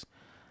Netflix.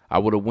 I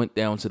would have went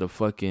down to the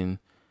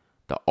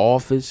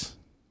office.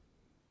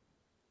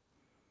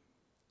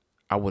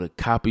 I would have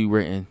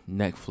copywritten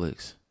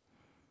Netflix,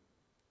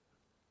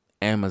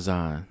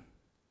 Amazon,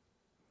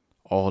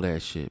 all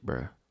that shit,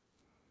 bro.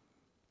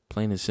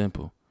 Plain and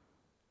simple.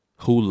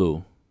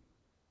 Hulu.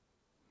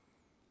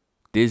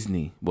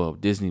 Disney. Well,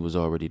 Disney was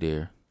already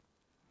there.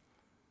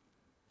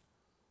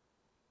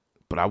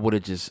 But I would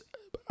have just...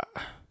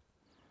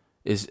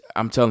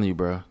 I'm telling you,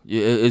 bro.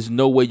 There's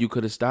no way you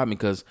could have stopped me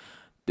because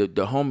the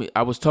homie...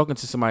 I was talking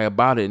to somebody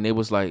about it and they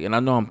was like... And I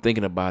know I'm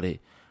thinking about it.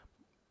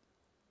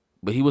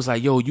 But he was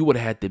like, yo, you would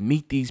have had to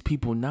meet these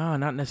people. Nah,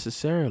 not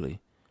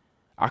necessarily.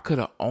 I could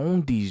have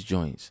owned these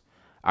joints.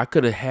 I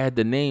could have had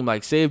the name.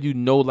 Like, say if you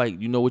know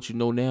what you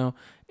know now,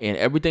 and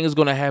everything is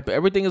going to happen.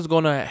 Everything is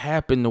going to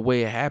happen the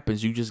way it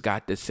happens. You just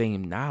got the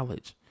same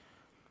knowledge.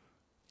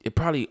 It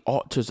probably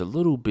alters a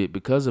little bit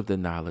because of the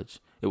knowledge.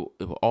 It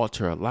will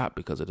alter a lot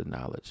because of the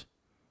knowledge.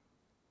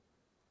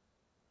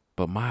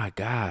 But my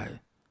God.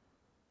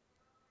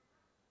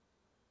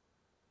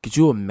 Could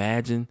you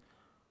imagine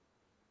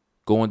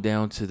going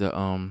down to the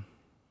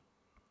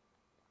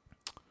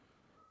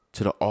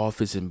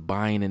office and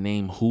buying the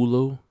name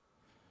Hulu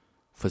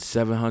for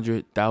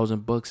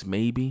 $700,000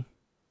 maybe,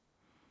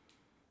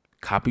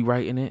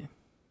 copywriting it,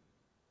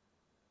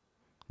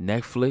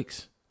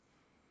 Netflix,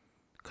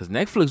 because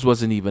Netflix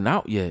wasn't even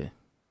out yet.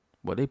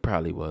 Well, they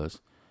probably was.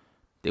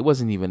 They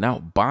wasn't even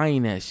out,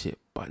 buying that shit,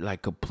 but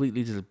like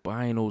completely just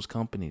buying those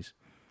companies.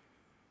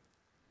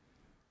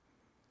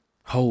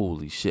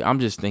 Holy shit! I'm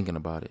just thinking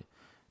about it.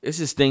 It's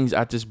just things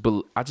I just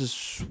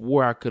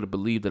swore I could have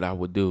believed that I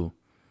would do.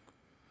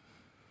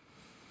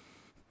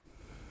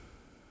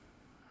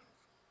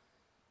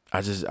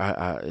 I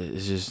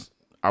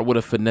would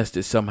have finessed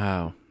it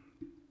somehow.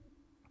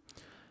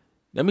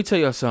 Let me tell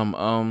y'all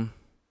something.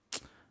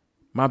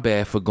 My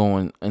bad for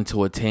going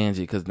into a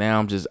tangent because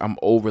now I'm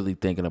overly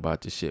thinking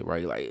about this shit,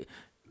 right? Like,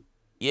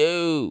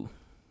 yo,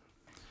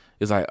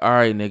 it's like, all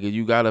right, nigga,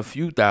 you got a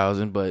few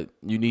thousand, but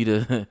you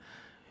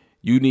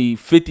need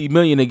 50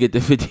 million to get the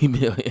 50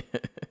 million.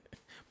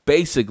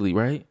 Basically,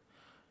 right?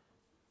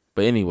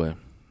 But anyway,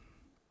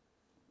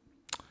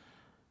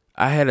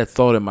 I had a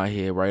thought in my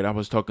head, right? I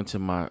was talking to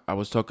my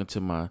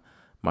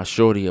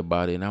shorty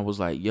about it, and I was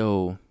like,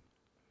 yo,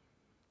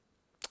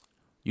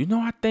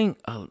 I think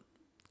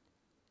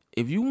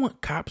if you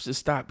want cops to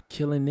stop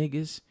killing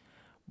niggas,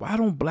 why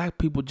don't black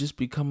people just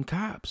become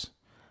cops?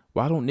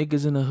 Why don't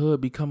niggas in the hood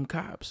become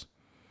cops?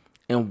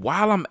 And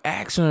while I'm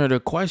asking her the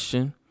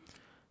question,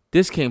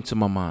 this came to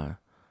my mind.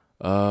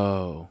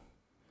 Oh,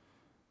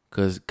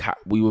 because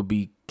we would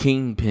be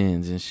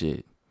kingpins and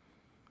shit.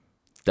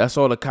 That's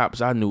all the cops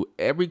I knew.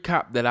 Every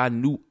cop that I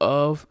knew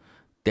of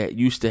that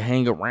used to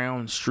hang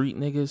around street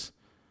niggas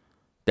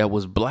that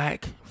was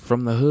black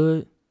from the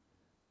hood,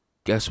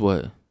 guess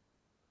what?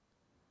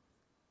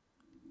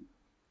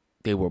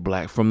 They were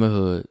black from the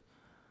hood.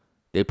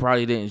 They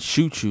probably didn't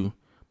shoot you.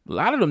 A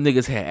lot of them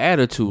niggas had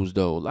attitudes,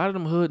 though. A lot of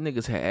them hood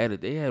niggas had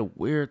attitude. They had a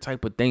weird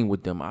type of thing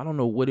with them. I don't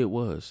know what it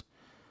was.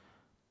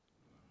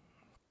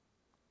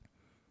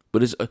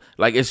 But it's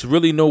like, it's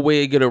really no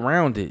way to get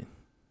around it.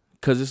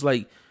 Because it's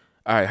like,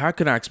 all right, how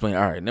can I explain?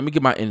 All right, let me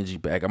get my energy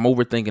back. I'm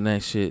overthinking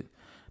that shit.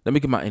 Let me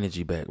get my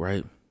energy back,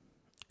 right?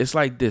 It's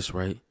like this,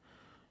 right?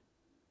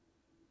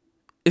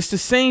 It's the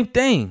same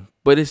thing,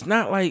 but it's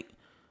not like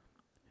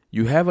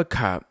you have a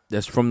cop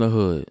that's from the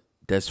hood,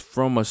 that's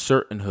from a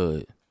certain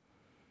hood.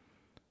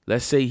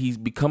 Let's say he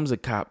becomes a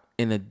cop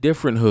in a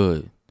different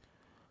hood.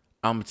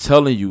 I'm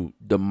telling you,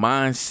 the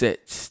mindset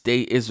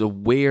is a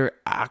weird,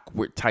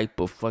 awkward type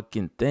of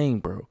fucking thing,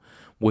 bro.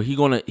 Where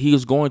he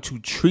is going to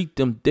treat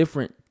them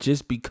different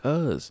just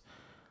because.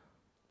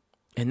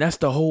 And that's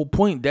the whole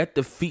point. That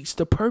defeats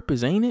the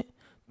purpose, ain't it?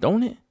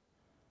 Don't it?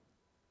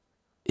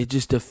 It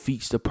just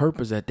defeats the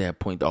purpose at that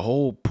point. The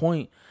whole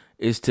point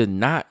is to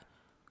not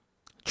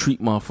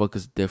treat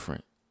motherfuckers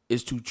different.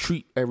 It's to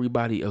treat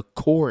everybody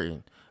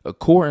accordingly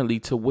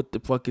to what the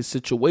fucking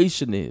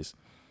situation is.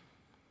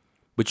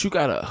 But you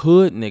got a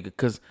hood nigga,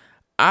 because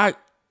I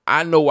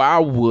know I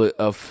would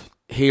of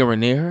here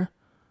and there.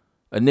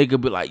 A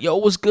nigga be like, yo,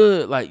 what's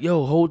good? Like,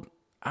 yo,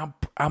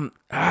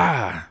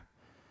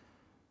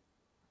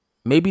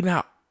 maybe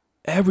not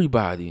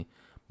everybody,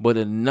 but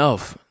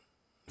enough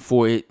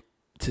for it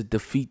to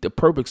defeat the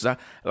purpose.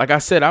 Like I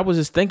said, I was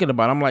just thinking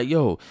about it. I'm like,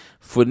 yo,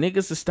 for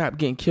niggas to stop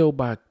getting killed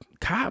by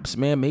cops,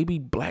 man, maybe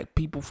black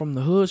people from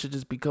the hood should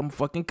just become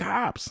fucking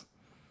cops.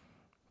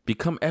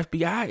 Become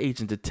FBI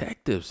agent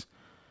detectives.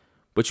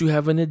 But you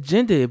have an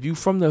agenda. If you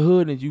from the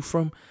hood and if you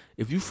from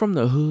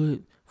the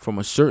hood from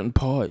a certain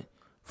part,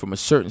 from a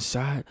certain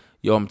side,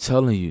 yo, I'm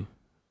telling you,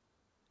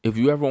 if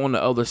you ever on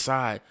the other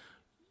side,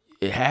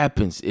 it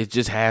happens. It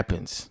just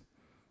happens.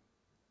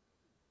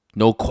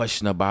 No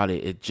question about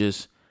it. It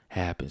just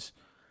happens.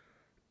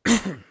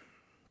 But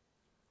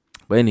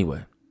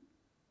anyway,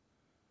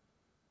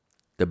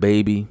 the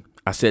baby,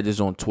 I said this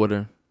on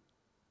Twitter.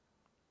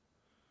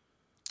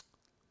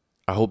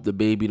 I hope the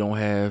baby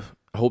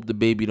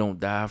don't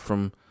die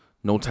from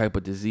no type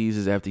of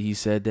diseases after he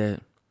said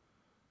that.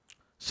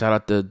 Shout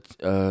out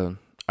to,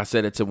 I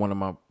said it to one of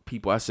my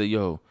people. I said,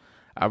 yo,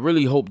 I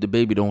really hope the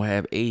baby don't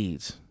have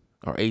AIDS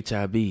or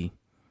HIV.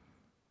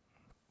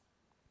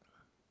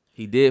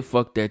 He did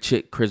fuck that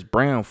chick Chris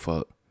Brown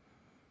fucked.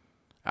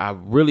 I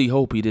really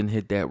hope he didn't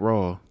hit that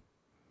raw.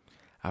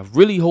 I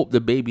really hope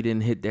the baby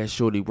didn't hit that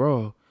shorty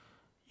raw.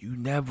 You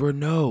never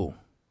know.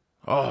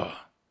 Oh,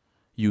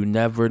 you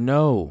never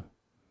know.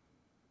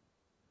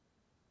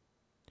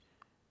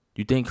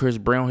 You think Chris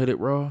Brown hit it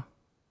raw?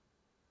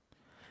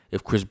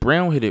 If Chris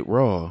Brown hit it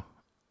raw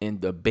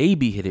and the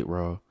baby hit it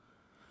raw,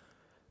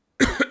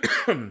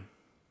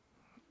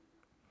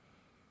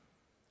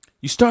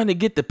 you starting to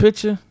get the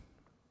picture?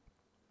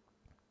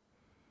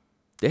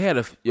 They had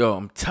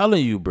I'm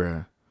telling you,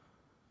 bruh.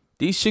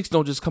 These chicks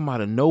don't just come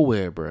out of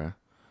nowhere, bruh.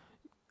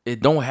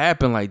 It don't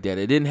happen like that.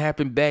 It didn't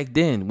happen back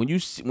then. When you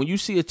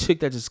see a chick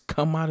that just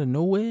come out of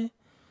nowhere,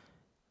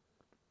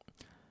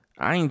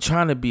 I ain't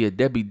trying to be a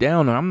Debbie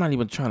Downer. I'm not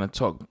even trying to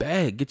talk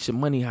bad. Get your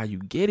money how you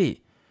get it.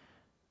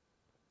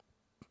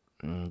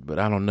 But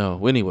I don't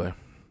know. Anyway,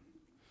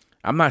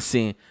 I'm not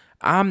saying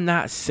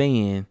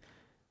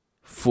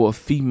for a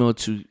female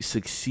to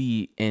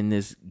succeed in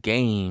this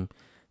game,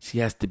 she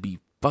has to be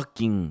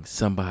fucking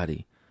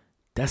somebody.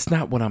 That's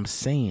not what I'm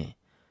saying.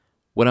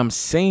 What I'm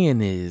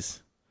saying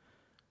is,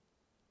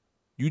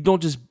 you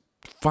don't just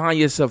find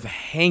yourself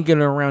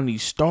hanging around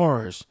these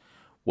stars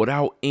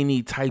without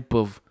any type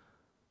of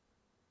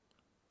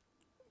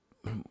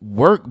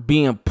work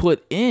being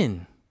put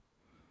in.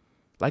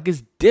 Like,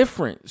 it's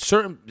different.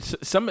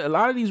 A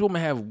lot of these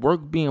women have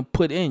work being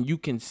put in. You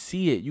can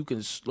see it. You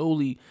can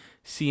slowly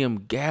see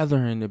them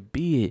gathering the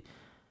beard.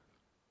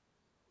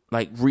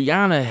 Like,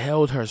 Rihanna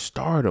held her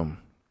stardom.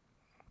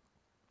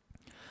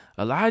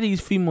 A lot of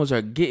these females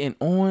are getting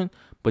on,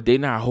 but they're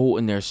not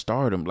holding their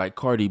stardom. Like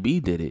Cardi B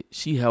did it.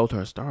 She held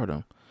her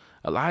stardom.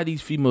 A lot of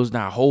these females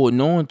not holding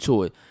on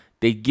to it.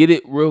 They get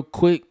it real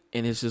quick,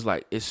 and it's just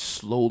like, it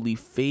slowly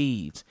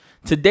fades.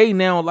 Today,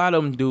 now, a lot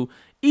of them do.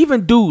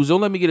 Even dudes,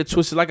 don't let me get it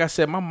twisted. Like I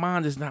said, my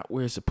mind is not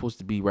where it's supposed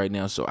to be right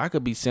now, so I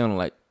could be sounding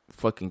like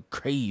fucking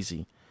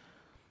crazy.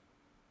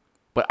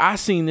 But I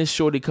seen this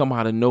shorty come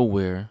out of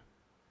nowhere.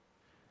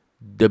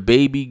 The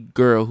baby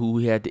girl who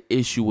he had the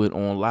issue with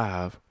on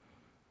live.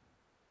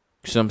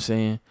 You know what I'm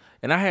saying?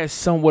 And I had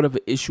somewhat of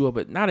an issue of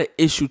it. Not an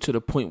issue to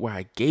the point where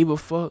I gave a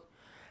fuck.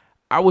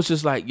 I was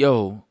just like,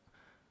 yo,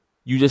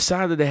 you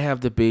decided to have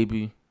the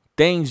baby.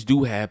 Things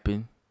do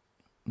happen.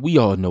 We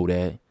all know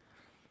that.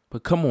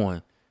 But come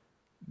on.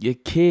 your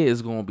kid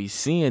is gonna be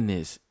seeing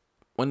this.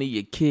 One of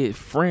your kid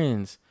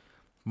friends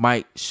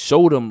might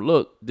show them,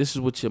 look, this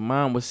is what your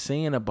mom was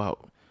saying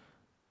about.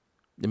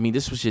 I mean,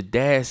 this was your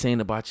dad saying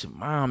about your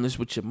mom. This is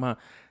what your mom.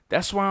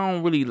 That's why I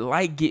don't really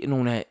like getting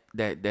on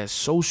that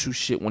social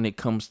shit when it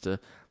comes to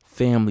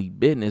family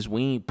business.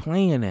 We ain't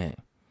playing that.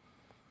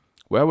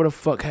 Whatever the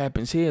fuck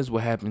happens here is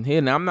what happens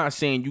here. Now, I'm not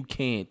saying you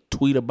can't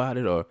tweet about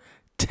it or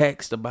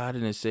text about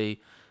it and say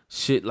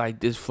shit like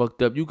this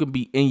fucked up. You can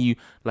be in you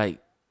like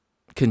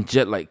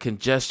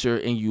conjecture,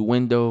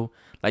 innuendo.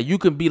 Like you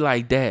can be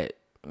like that.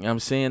 You know what I'm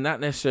saying? Not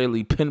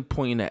necessarily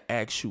pinpointing an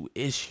actual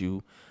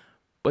issue,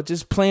 but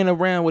just playing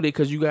around with it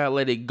because you gotta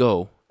let it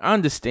go. I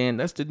understand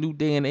that's the new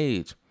day and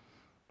age.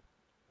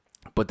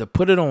 But to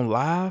put it on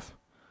live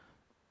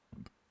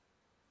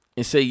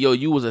and say, yo,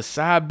 you was a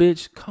side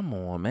bitch, come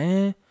on,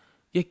 man.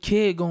 Your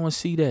kid gonna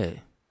see that.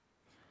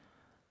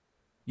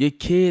 Your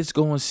kid's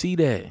gonna see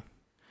that.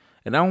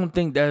 And I don't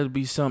think that would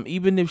be something,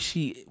 even if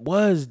she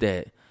was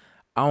that,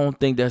 I don't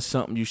think that's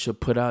something you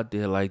should put out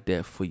there like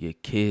that for your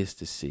kids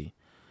to see.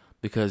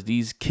 Because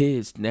these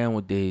kids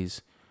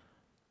nowadays,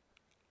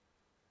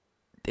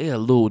 they're a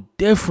little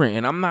different.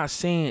 And I'm not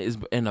saying it's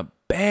in a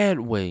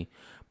bad way,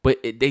 but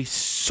they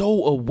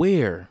so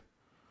aware.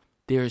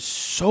 They're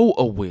so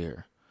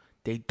aware.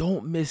 They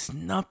don't miss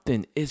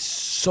nothing. It's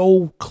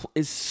so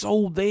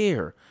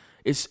there.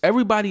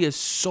 Everybody is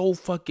so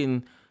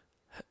fucking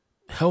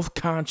health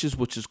conscious,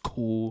 which is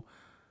cool.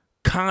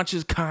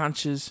 Conscious.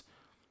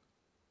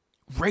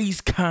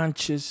 Race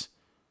conscious.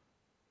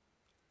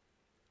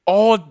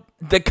 All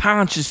the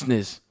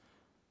consciousness.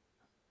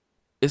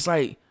 It's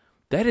like,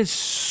 that is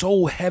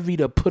so heavy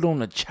to put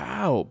on a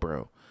child,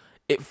 bro.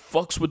 It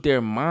fucks with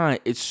their mind.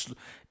 It's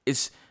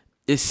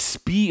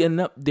speeding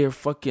up their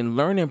fucking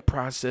learning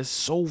process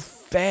so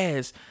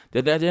fast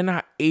that they're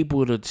not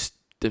able to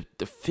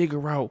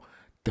figure out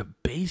the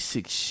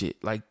basic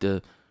shit, like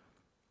the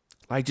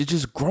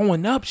just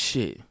growing up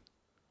shit.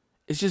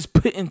 It's just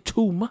putting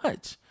too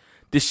much.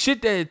 The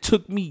shit that it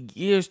took me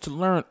years to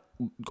learn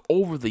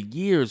over the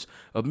years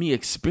of me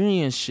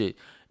experiencing shit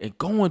and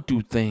going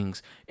through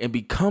things and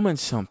becoming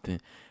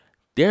something,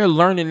 they're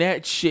learning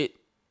that shit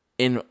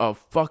in a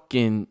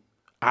fucking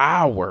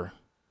hour.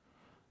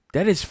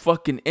 That is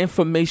fucking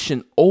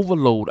information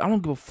overload. I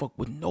don't give a fuck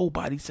what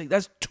nobody say.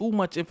 That's too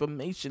much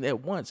information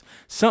at once.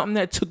 Something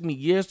that took me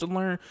years to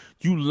learn,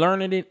 you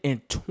learning it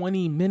in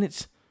 20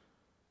 minutes.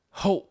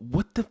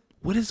 What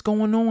is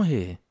going on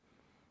here?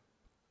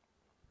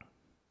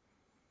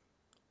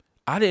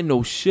 I didn't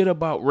know shit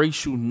about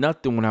racial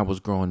nothing when I was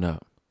growing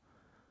up.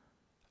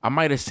 I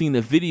might have seen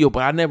the video,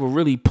 but I never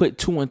really put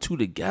two and two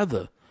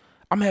together.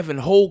 I'm having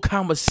whole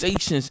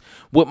conversations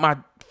with my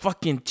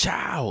fucking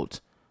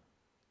child,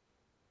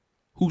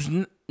 who's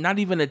not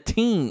even a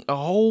teen, a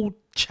whole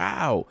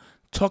child,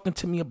 talking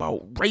to me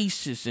about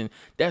racist and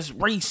that's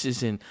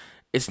racist and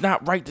it's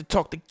not right to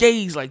talk to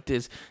gays like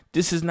this.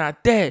 This is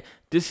not that.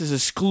 This is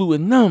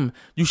excluding them.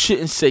 You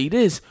shouldn't say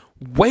this.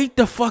 Wait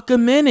the fuck a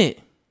minute.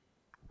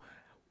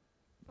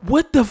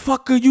 What the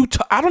fuck are you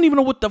I don't even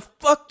know what the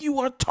fuck you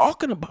are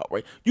talking about,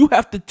 right? You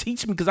have to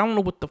teach me because I don't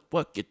know what the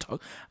fuck you're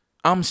talking.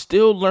 I'm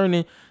still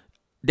learning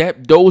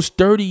that those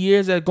 30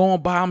 years that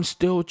gone by, I'm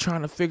still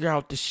trying to figure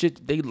out the shit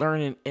that they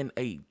learning in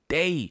a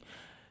day.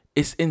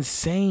 It's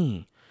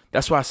insane.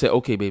 That's why I said,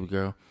 okay, baby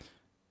girl,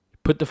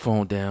 put the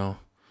phone down.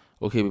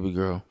 Okay, baby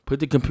girl, put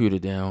the computer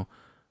down.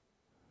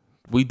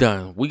 We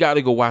done. We got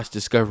to go watch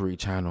Discovery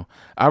Channel.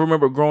 I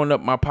remember growing up,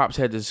 my pops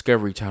had the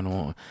Discovery Channel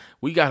on.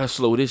 We got to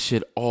slow this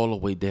shit all the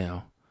way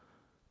down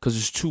because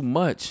it's too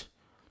much.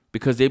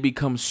 Because they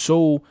become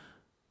so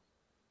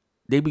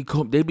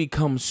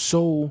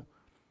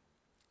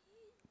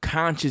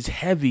conscious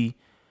heavy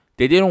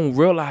that they don't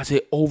realize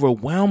it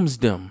overwhelms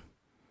them.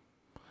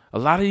 A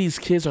lot of these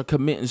kids are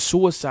committing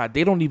suicide.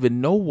 They don't even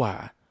know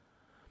why.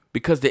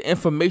 Because the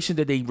information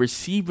that they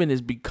receiving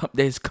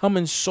is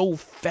coming so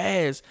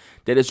fast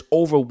that it's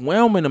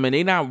overwhelming them, and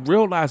they're not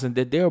realizing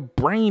that their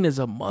brain is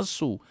a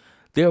muscle.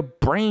 Their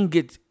brain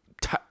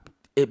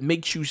it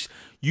makes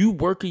you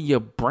working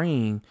your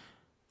brain.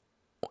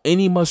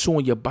 Any muscle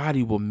in your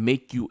body will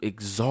make you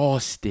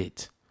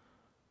exhausted,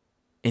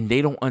 and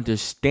they don't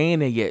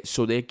understand it yet,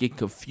 so they get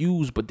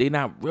confused. But they're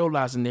not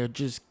realizing they're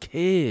just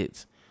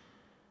kids.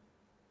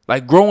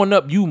 Like growing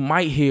up, you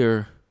might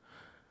hear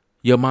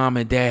your mom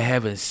and dad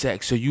having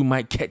sex, so you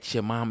might catch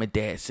your mom and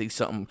dad say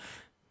something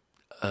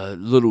a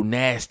little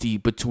nasty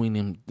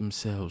between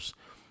themselves.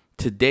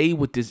 Today,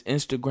 with this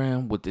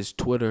Instagram, with this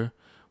Twitter,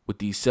 with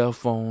these cell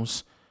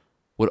phones,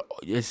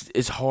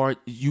 it's hard.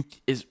 You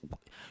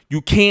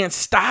can't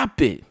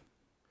stop it.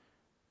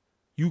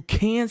 You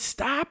can't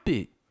stop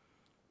it.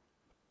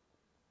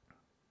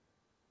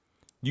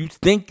 You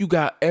think you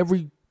got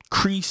every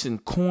crease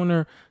and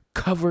corner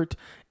covered,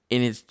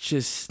 and it's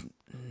just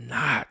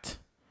not.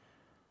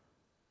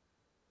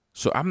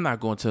 So I'm not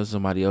going to tell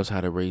somebody else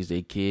how to raise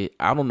their kid.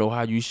 I don't know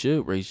how you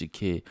should raise your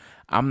kid.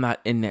 I'm not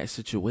in that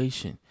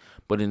situation.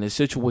 But in the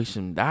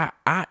situation that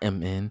I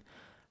am in,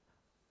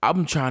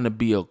 I'm trying to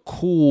be a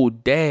cool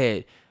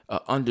dad,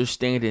 a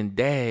understanding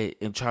dad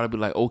and try to be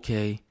like,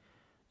 okay, you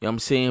know what I'm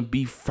saying?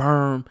 Be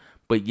firm,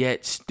 but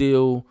yet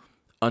still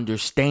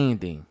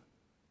understanding.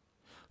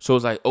 So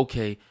it's like,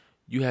 okay,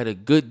 you had a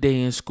good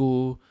day in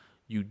school.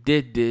 You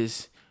did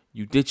this.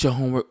 You did your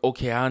homework.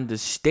 Okay, I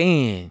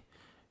understand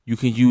you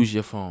can use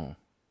your phone.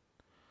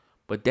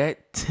 But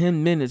that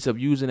 10 minutes of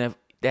using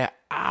that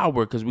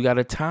hour, because we got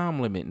a time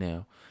limit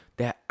now,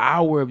 that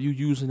hour of you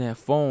using that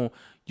phone,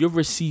 you're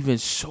receiving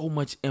so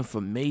much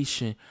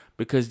information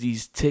because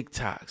these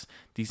TikToks,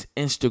 these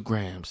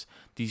Instagrams,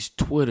 these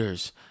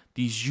Twitters,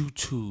 these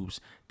YouTubes,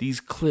 these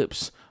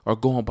clips are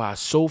going by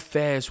so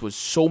fast with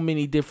so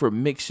many different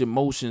mixed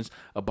emotions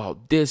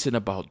about this and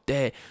about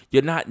that.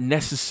 You're not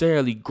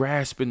necessarily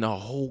grasping the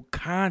whole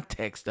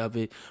context of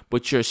it,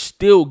 but you're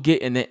still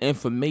getting the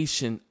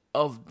information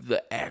of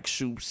the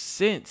actual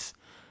sense.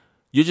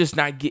 You're just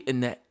not getting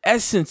the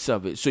essence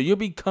of it. So you're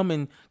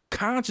becoming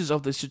conscious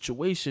of the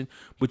situation,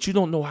 but you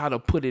don't know how to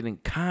put it in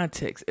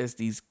context as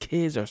these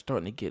kids are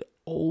starting to get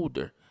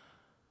older.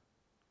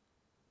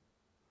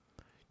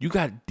 You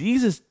got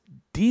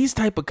these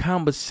type of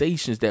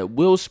conversations that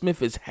Will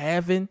Smith is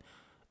having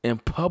in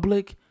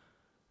public.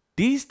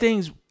 These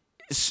things,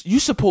 you're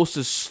supposed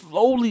to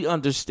slowly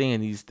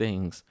understand these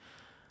things.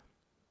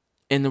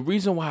 And the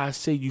reason why I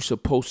say you're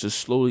supposed to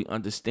slowly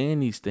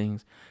understand these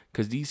things,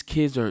 because these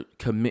kids are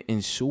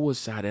committing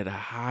suicide at a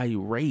high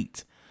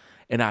rate.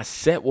 And I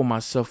sat with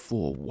myself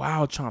for a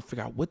while trying to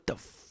figure out what the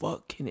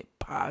fuck can it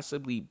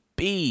possibly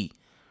be?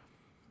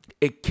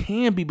 It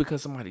can be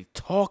because somebody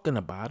talking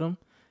about them.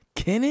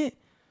 Can it?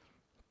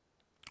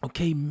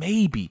 Okay,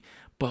 maybe.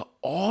 But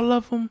all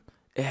of them,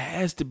 it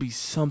has to be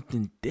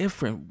something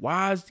different.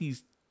 Why is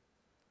these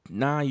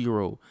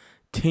 9-year-old,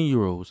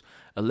 10-year-olds,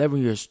 11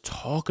 years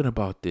talking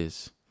about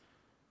this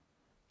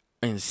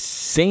and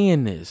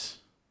saying this?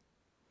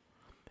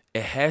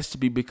 It has to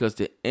be because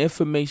the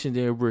information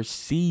they're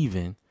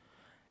receiving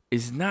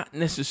is not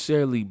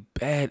necessarily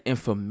bad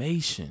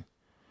information.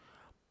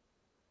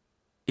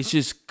 It's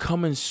just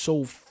coming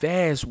so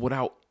fast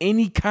without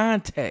any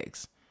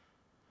context.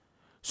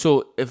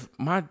 So if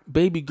my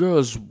baby girl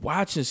is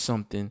watching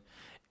something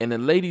and the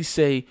lady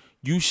say,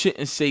 you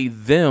shouldn't say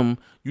them,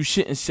 you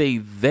shouldn't say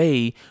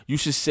they, you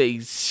should say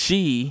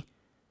she,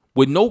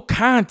 with no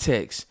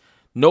context,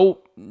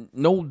 no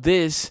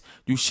this,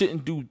 you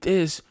shouldn't do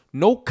this,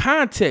 no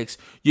context.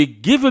 You're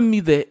giving me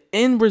the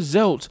end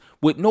results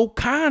with no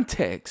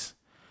context.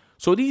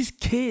 So these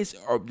kids,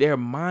 their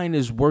mind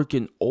is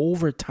working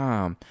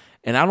overtime.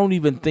 And I don't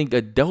even think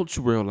adults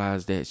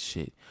realize that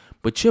shit.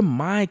 But your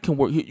mind can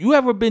work. You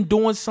ever been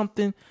doing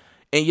something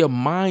and your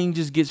mind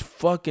just gets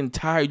fucking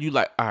tired? You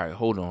like, all right,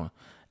 hold on.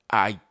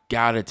 I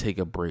gotta take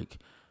a break.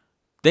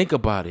 Think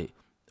about it.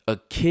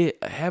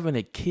 Having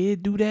a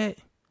kid do that,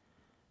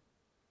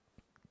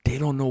 they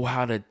don't know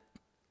how to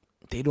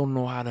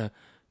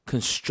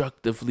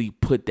constructively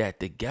put that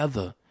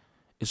together.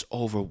 It's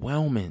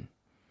overwhelming.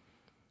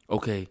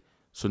 Okay,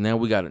 so now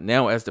we got it.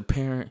 Now as the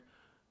parent,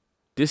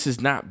 this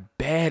is not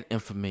bad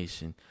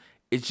information.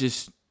 It's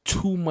just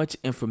too much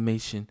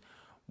information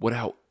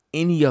without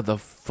any other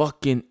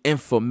fucking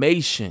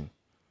information.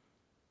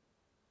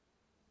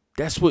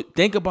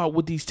 Think about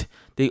what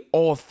they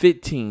all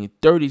 15,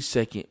 30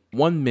 second,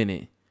 1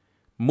 minute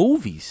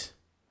movies.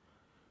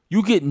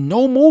 You get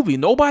no movie.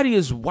 Nobody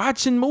is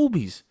watching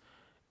movies.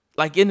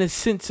 Like in the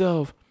sense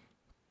of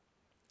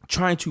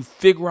trying to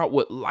figure out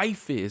what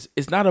life is.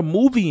 It's not a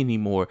movie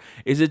anymore.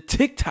 It's a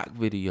TikTok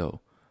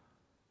video.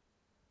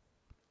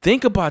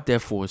 Think about that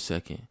for a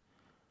second.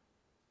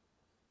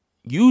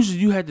 Usually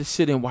you had to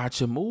sit and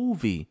watch a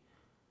movie.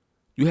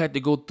 You had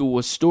to go through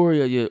a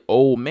story of your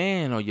old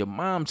man or your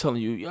mom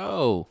telling you,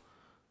 yo,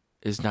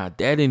 it's not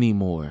that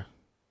anymore.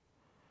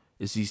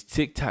 It's these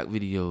TikTok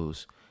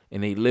videos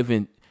and they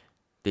living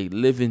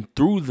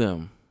through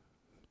them.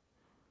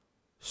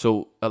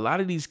 So a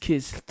lot of these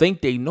kids think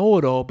they know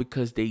it all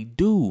because they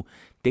do.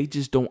 They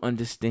just don't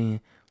understand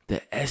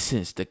the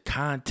essence, the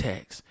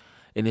context,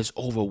 and it's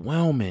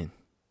overwhelming.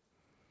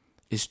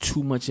 It's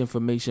too much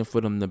information for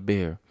them to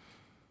bear.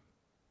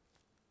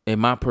 In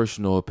my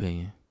personal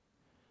opinion.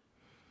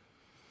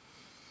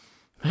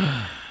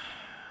 I'm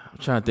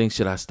trying to think,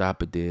 should I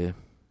stop it there?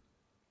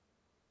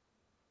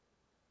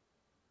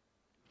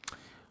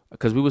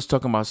 Because we was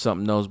talking about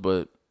something else,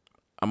 but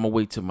I'm gonna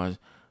wait till my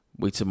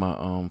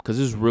because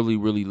it's really,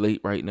 really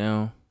late right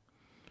now.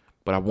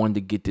 But I wanted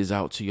to get this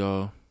out to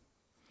y'all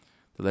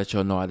to let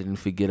y'all know I didn't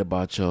forget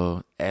about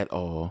y'all at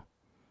all.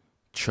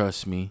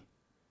 Trust me,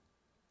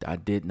 I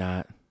did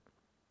not.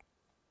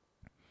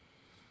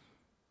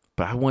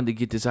 But I wanted to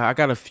get this out. I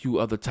got a few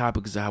other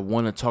topics I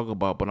want to talk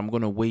about, but I'm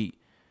going to wait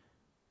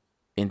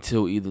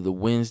until either the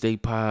Wednesday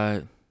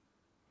pod,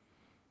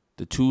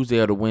 the Tuesday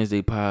or the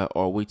Wednesday pod,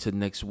 or wait till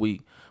next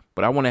week.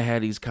 But I want to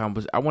have this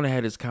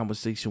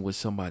conversation with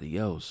somebody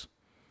else.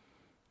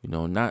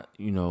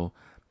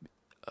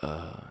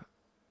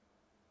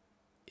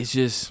 It's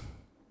just,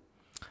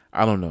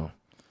 I don't know.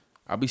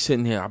 I'll be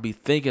sitting here, I'll be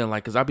thinking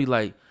because I'll be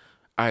like,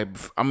 I'm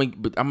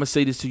going to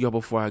say this to y'all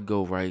before I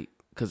go, right?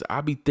 Because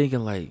I'll be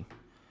thinking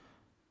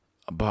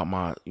about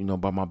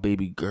my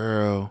baby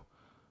girl,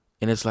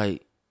 and it's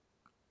like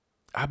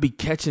I be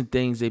catching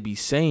things they be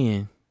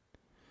saying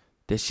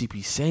that she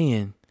be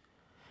saying,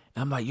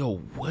 and I'm like, yo,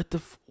 what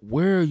the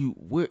where are you,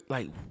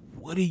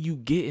 what are you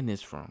getting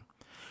this from?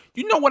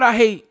 You know what I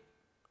hate,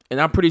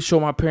 and I'm pretty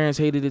sure my parents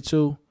hated it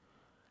too.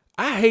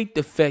 I hate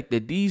the fact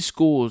that these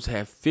schools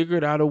have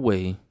figured out a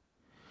way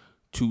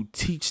to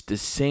teach the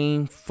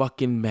same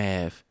fucking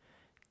math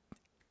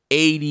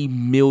 80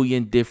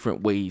 million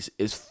different ways.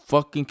 It's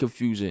fucking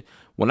confusing.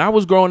 When I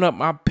was growing up,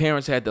 my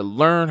parents had to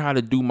learn how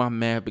to do my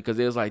math because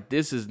it was like,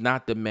 this is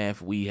not the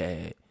math we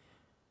had.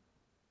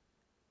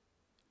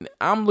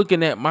 I'm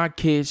looking at my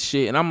kids'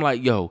 shit and I'm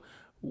like, yo,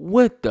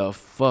 what the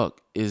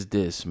fuck is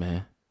this,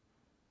 man?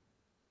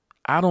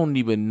 I don't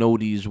even know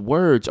these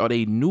words. Are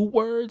they new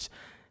words?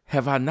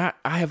 Have I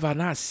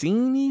not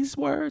seen these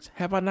words?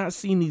 Have I not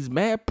seen these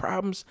math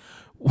problems?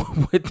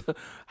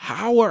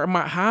 How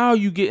are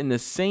you getting the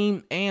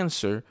same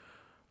answer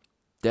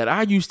that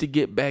I used to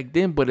get back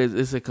then, but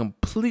it's a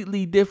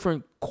completely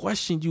different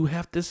question you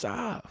have to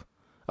solve,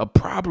 a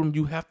problem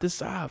you have to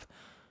solve?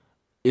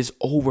 It's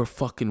over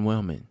fucking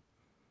whelming.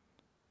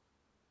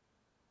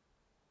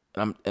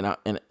 I'm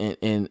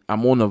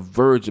on the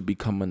verge of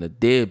becoming a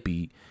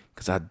deadbeat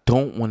because I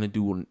don't want to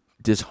do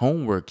this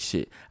homework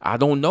shit. I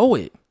don't know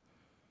it.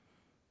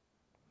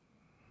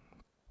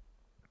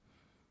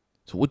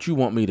 So what you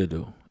want me to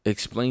do?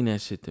 Explain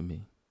that shit to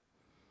me.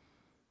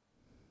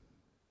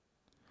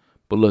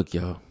 But look,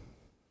 y'all.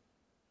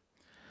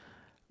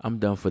 I'm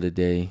done for the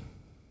day.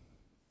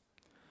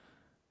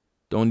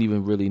 Don't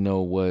even really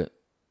know what.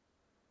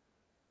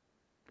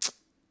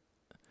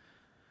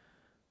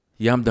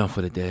 Yeah, I'm done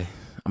for the day.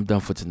 I'm done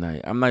for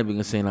tonight. I'm not even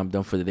gonna say I'm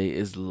done for the day.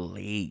 It's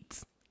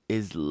late.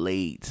 It's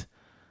late.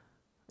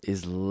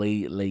 It's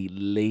late.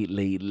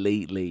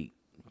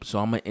 So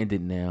I'm gonna end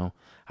it now.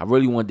 I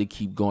really wanted to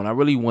keep going. I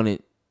really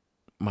wanted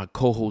my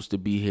co-host to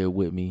be here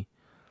with me.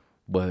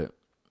 But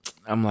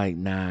I'm like,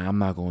 nah, I'm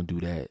not going to do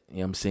that. You know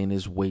what I'm saying?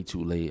 It's way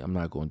too late. I'm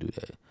not going to do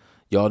that.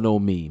 Y'all know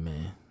me,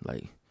 man.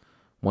 Like,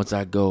 once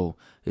I go,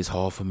 it's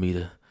hard for me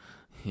to,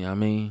 you know what I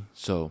mean?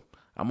 So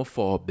I'm going to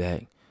fall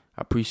back.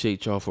 I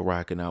appreciate y'all for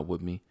rocking out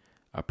with me.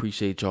 I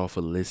appreciate y'all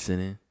for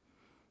listening,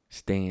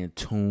 staying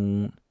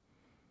tuned.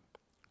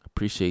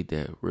 Appreciate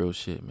that. Real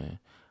shit, man.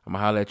 I'm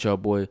going to holler at y'all,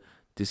 boy.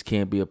 This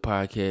can't be a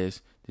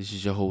podcast. This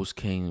is your host,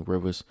 King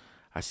Rivers.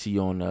 I see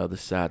you on the other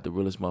side, the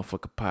realest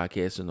motherfucker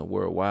podcast in the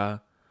world. Why?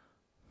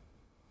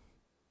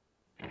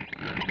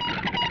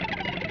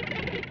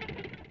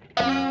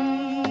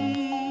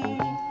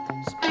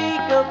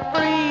 Speak of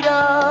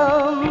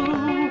freedom,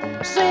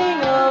 sing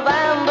of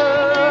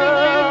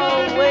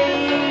amber,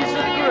 waves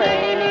of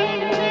grain.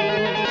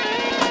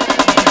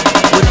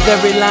 With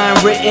every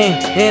line written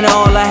and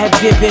all I have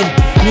given,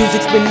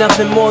 music's been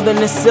nothing more than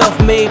a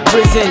self-made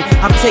prison.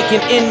 I've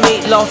taken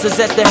inmate losses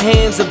at the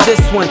hands of this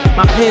one.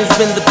 My pen's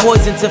been the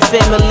poison to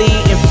family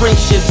and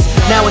friendships.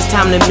 Now it's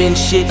time to mend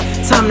shit,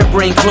 time to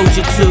bring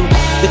closure to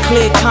the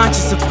clear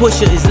conscience of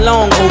Pusha is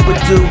long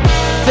overdue.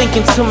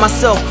 Thinking to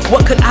myself,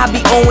 what could I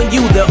be owing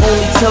you? They'll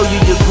only tell you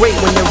you're great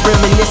when they're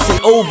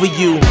reminiscing over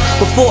you.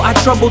 Before I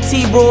trouble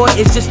T-Roy,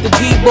 it's just a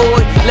D-boy.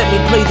 Let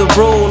me play the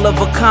role of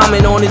a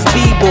comment on his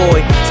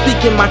B-boy.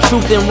 Speaking my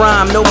truth in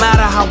rhyme, no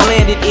matter how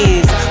bland it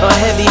is. A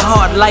heavy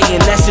heart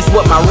lighting, that's just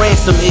what my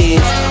ransom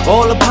is.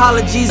 All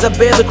apologies, I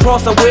bear the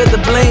cross, I wear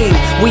the blame.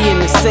 We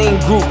in the same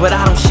group, but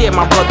I don't share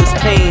my brother's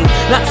pain.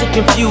 Not to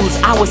confuse,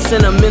 our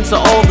sentiments are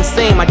all the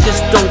same. I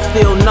just don't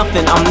feel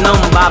nothing, I'm numb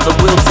by the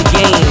will to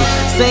gain.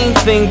 Same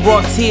thing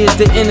brought tears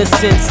to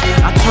innocence.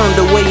 I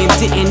turned away and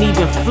didn't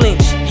even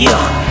flinch. Yeah,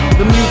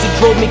 the music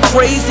drove me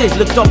crazy.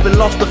 Looked up and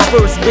lost the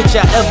first bitch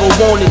I ever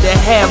wanted to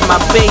have my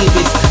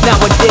babies.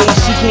 Nowadays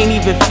she can't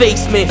even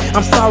face me.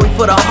 I'm sorry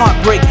for the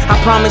heartbreak. I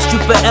promised you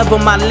forever,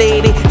 my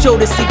lady.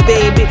 Jodeci,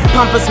 baby,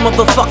 pompous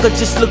motherfucker.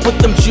 Just look what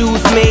them Jews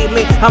made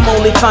me. I'm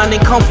only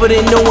finding comfort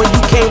in knowing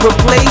you can't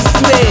replace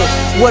me.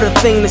 What a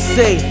thing to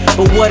say,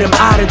 but what am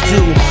I to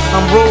do?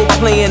 I'm role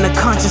playing a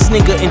conscious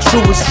nigga, and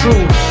true is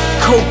true.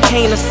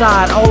 Cocaine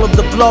aside, all of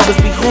the bloggers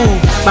be who.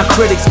 My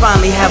critics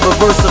finally have a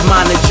verse of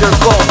mine to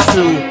jerk off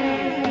to.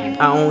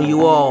 I own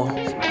you all.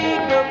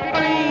 Speak of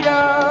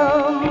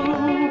freedom,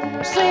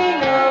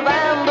 sing of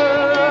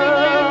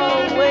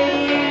amber,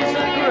 waves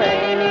of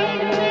grain.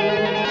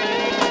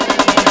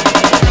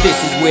 This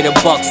is where the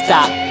buck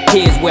stop.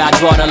 Here's where I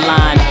draw the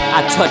line.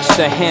 I touch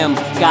the hem.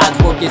 God's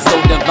work is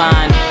so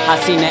divine. I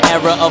seen the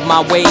error of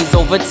my ways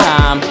over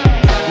time.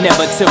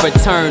 Never to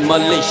return,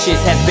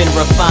 malicious has been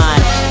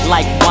refined.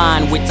 Like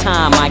wine with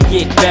time, I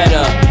get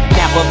better.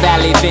 Napa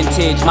Valley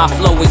vintage, my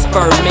flow is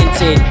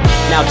fermented.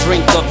 Now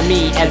drink of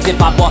me as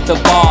if I bought the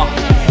bar.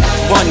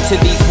 Run to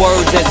these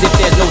words as if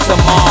there's no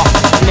tomorrow.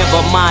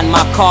 Never mind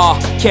my car,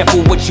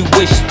 careful what you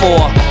wish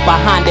for.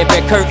 Behind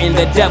every curtain,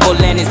 the devil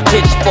and his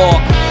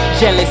pitchfork.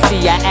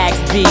 Jealousy, I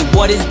asked B,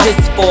 what is this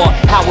for?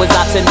 How was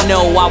I to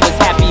know I was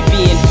happy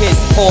being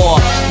pissed poor?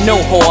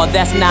 No whore,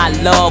 that's not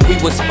love, we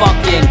was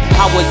fucking.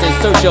 I was in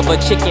search of a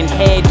chicken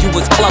head, you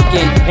was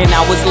clucking, and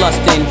I was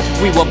lusting.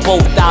 We were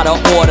both out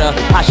of order.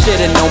 I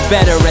should've known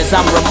better as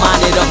I'm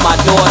reminded of my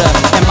daughter.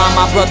 Am I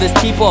my brother's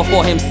keeper?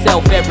 For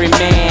himself, every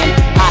man.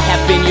 I have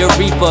been your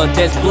reaper,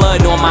 there's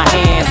blood on my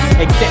hands.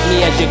 Accept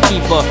me as your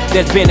keeper,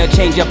 there's been a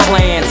change of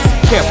plans.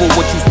 Careful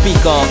what you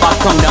speak of, I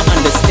come to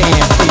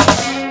understand,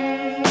 please.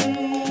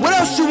 What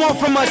else you want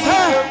from us,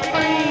 huh?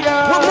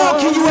 What more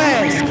can you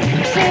ask?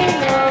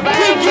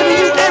 We've given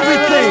you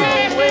everything.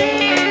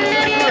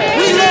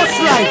 We lost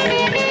life.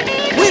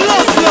 We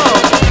lost love.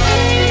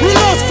 We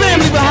lost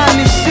family behind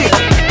this shit.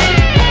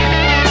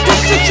 This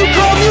shit you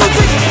call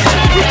music,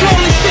 we call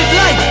this shit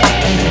life.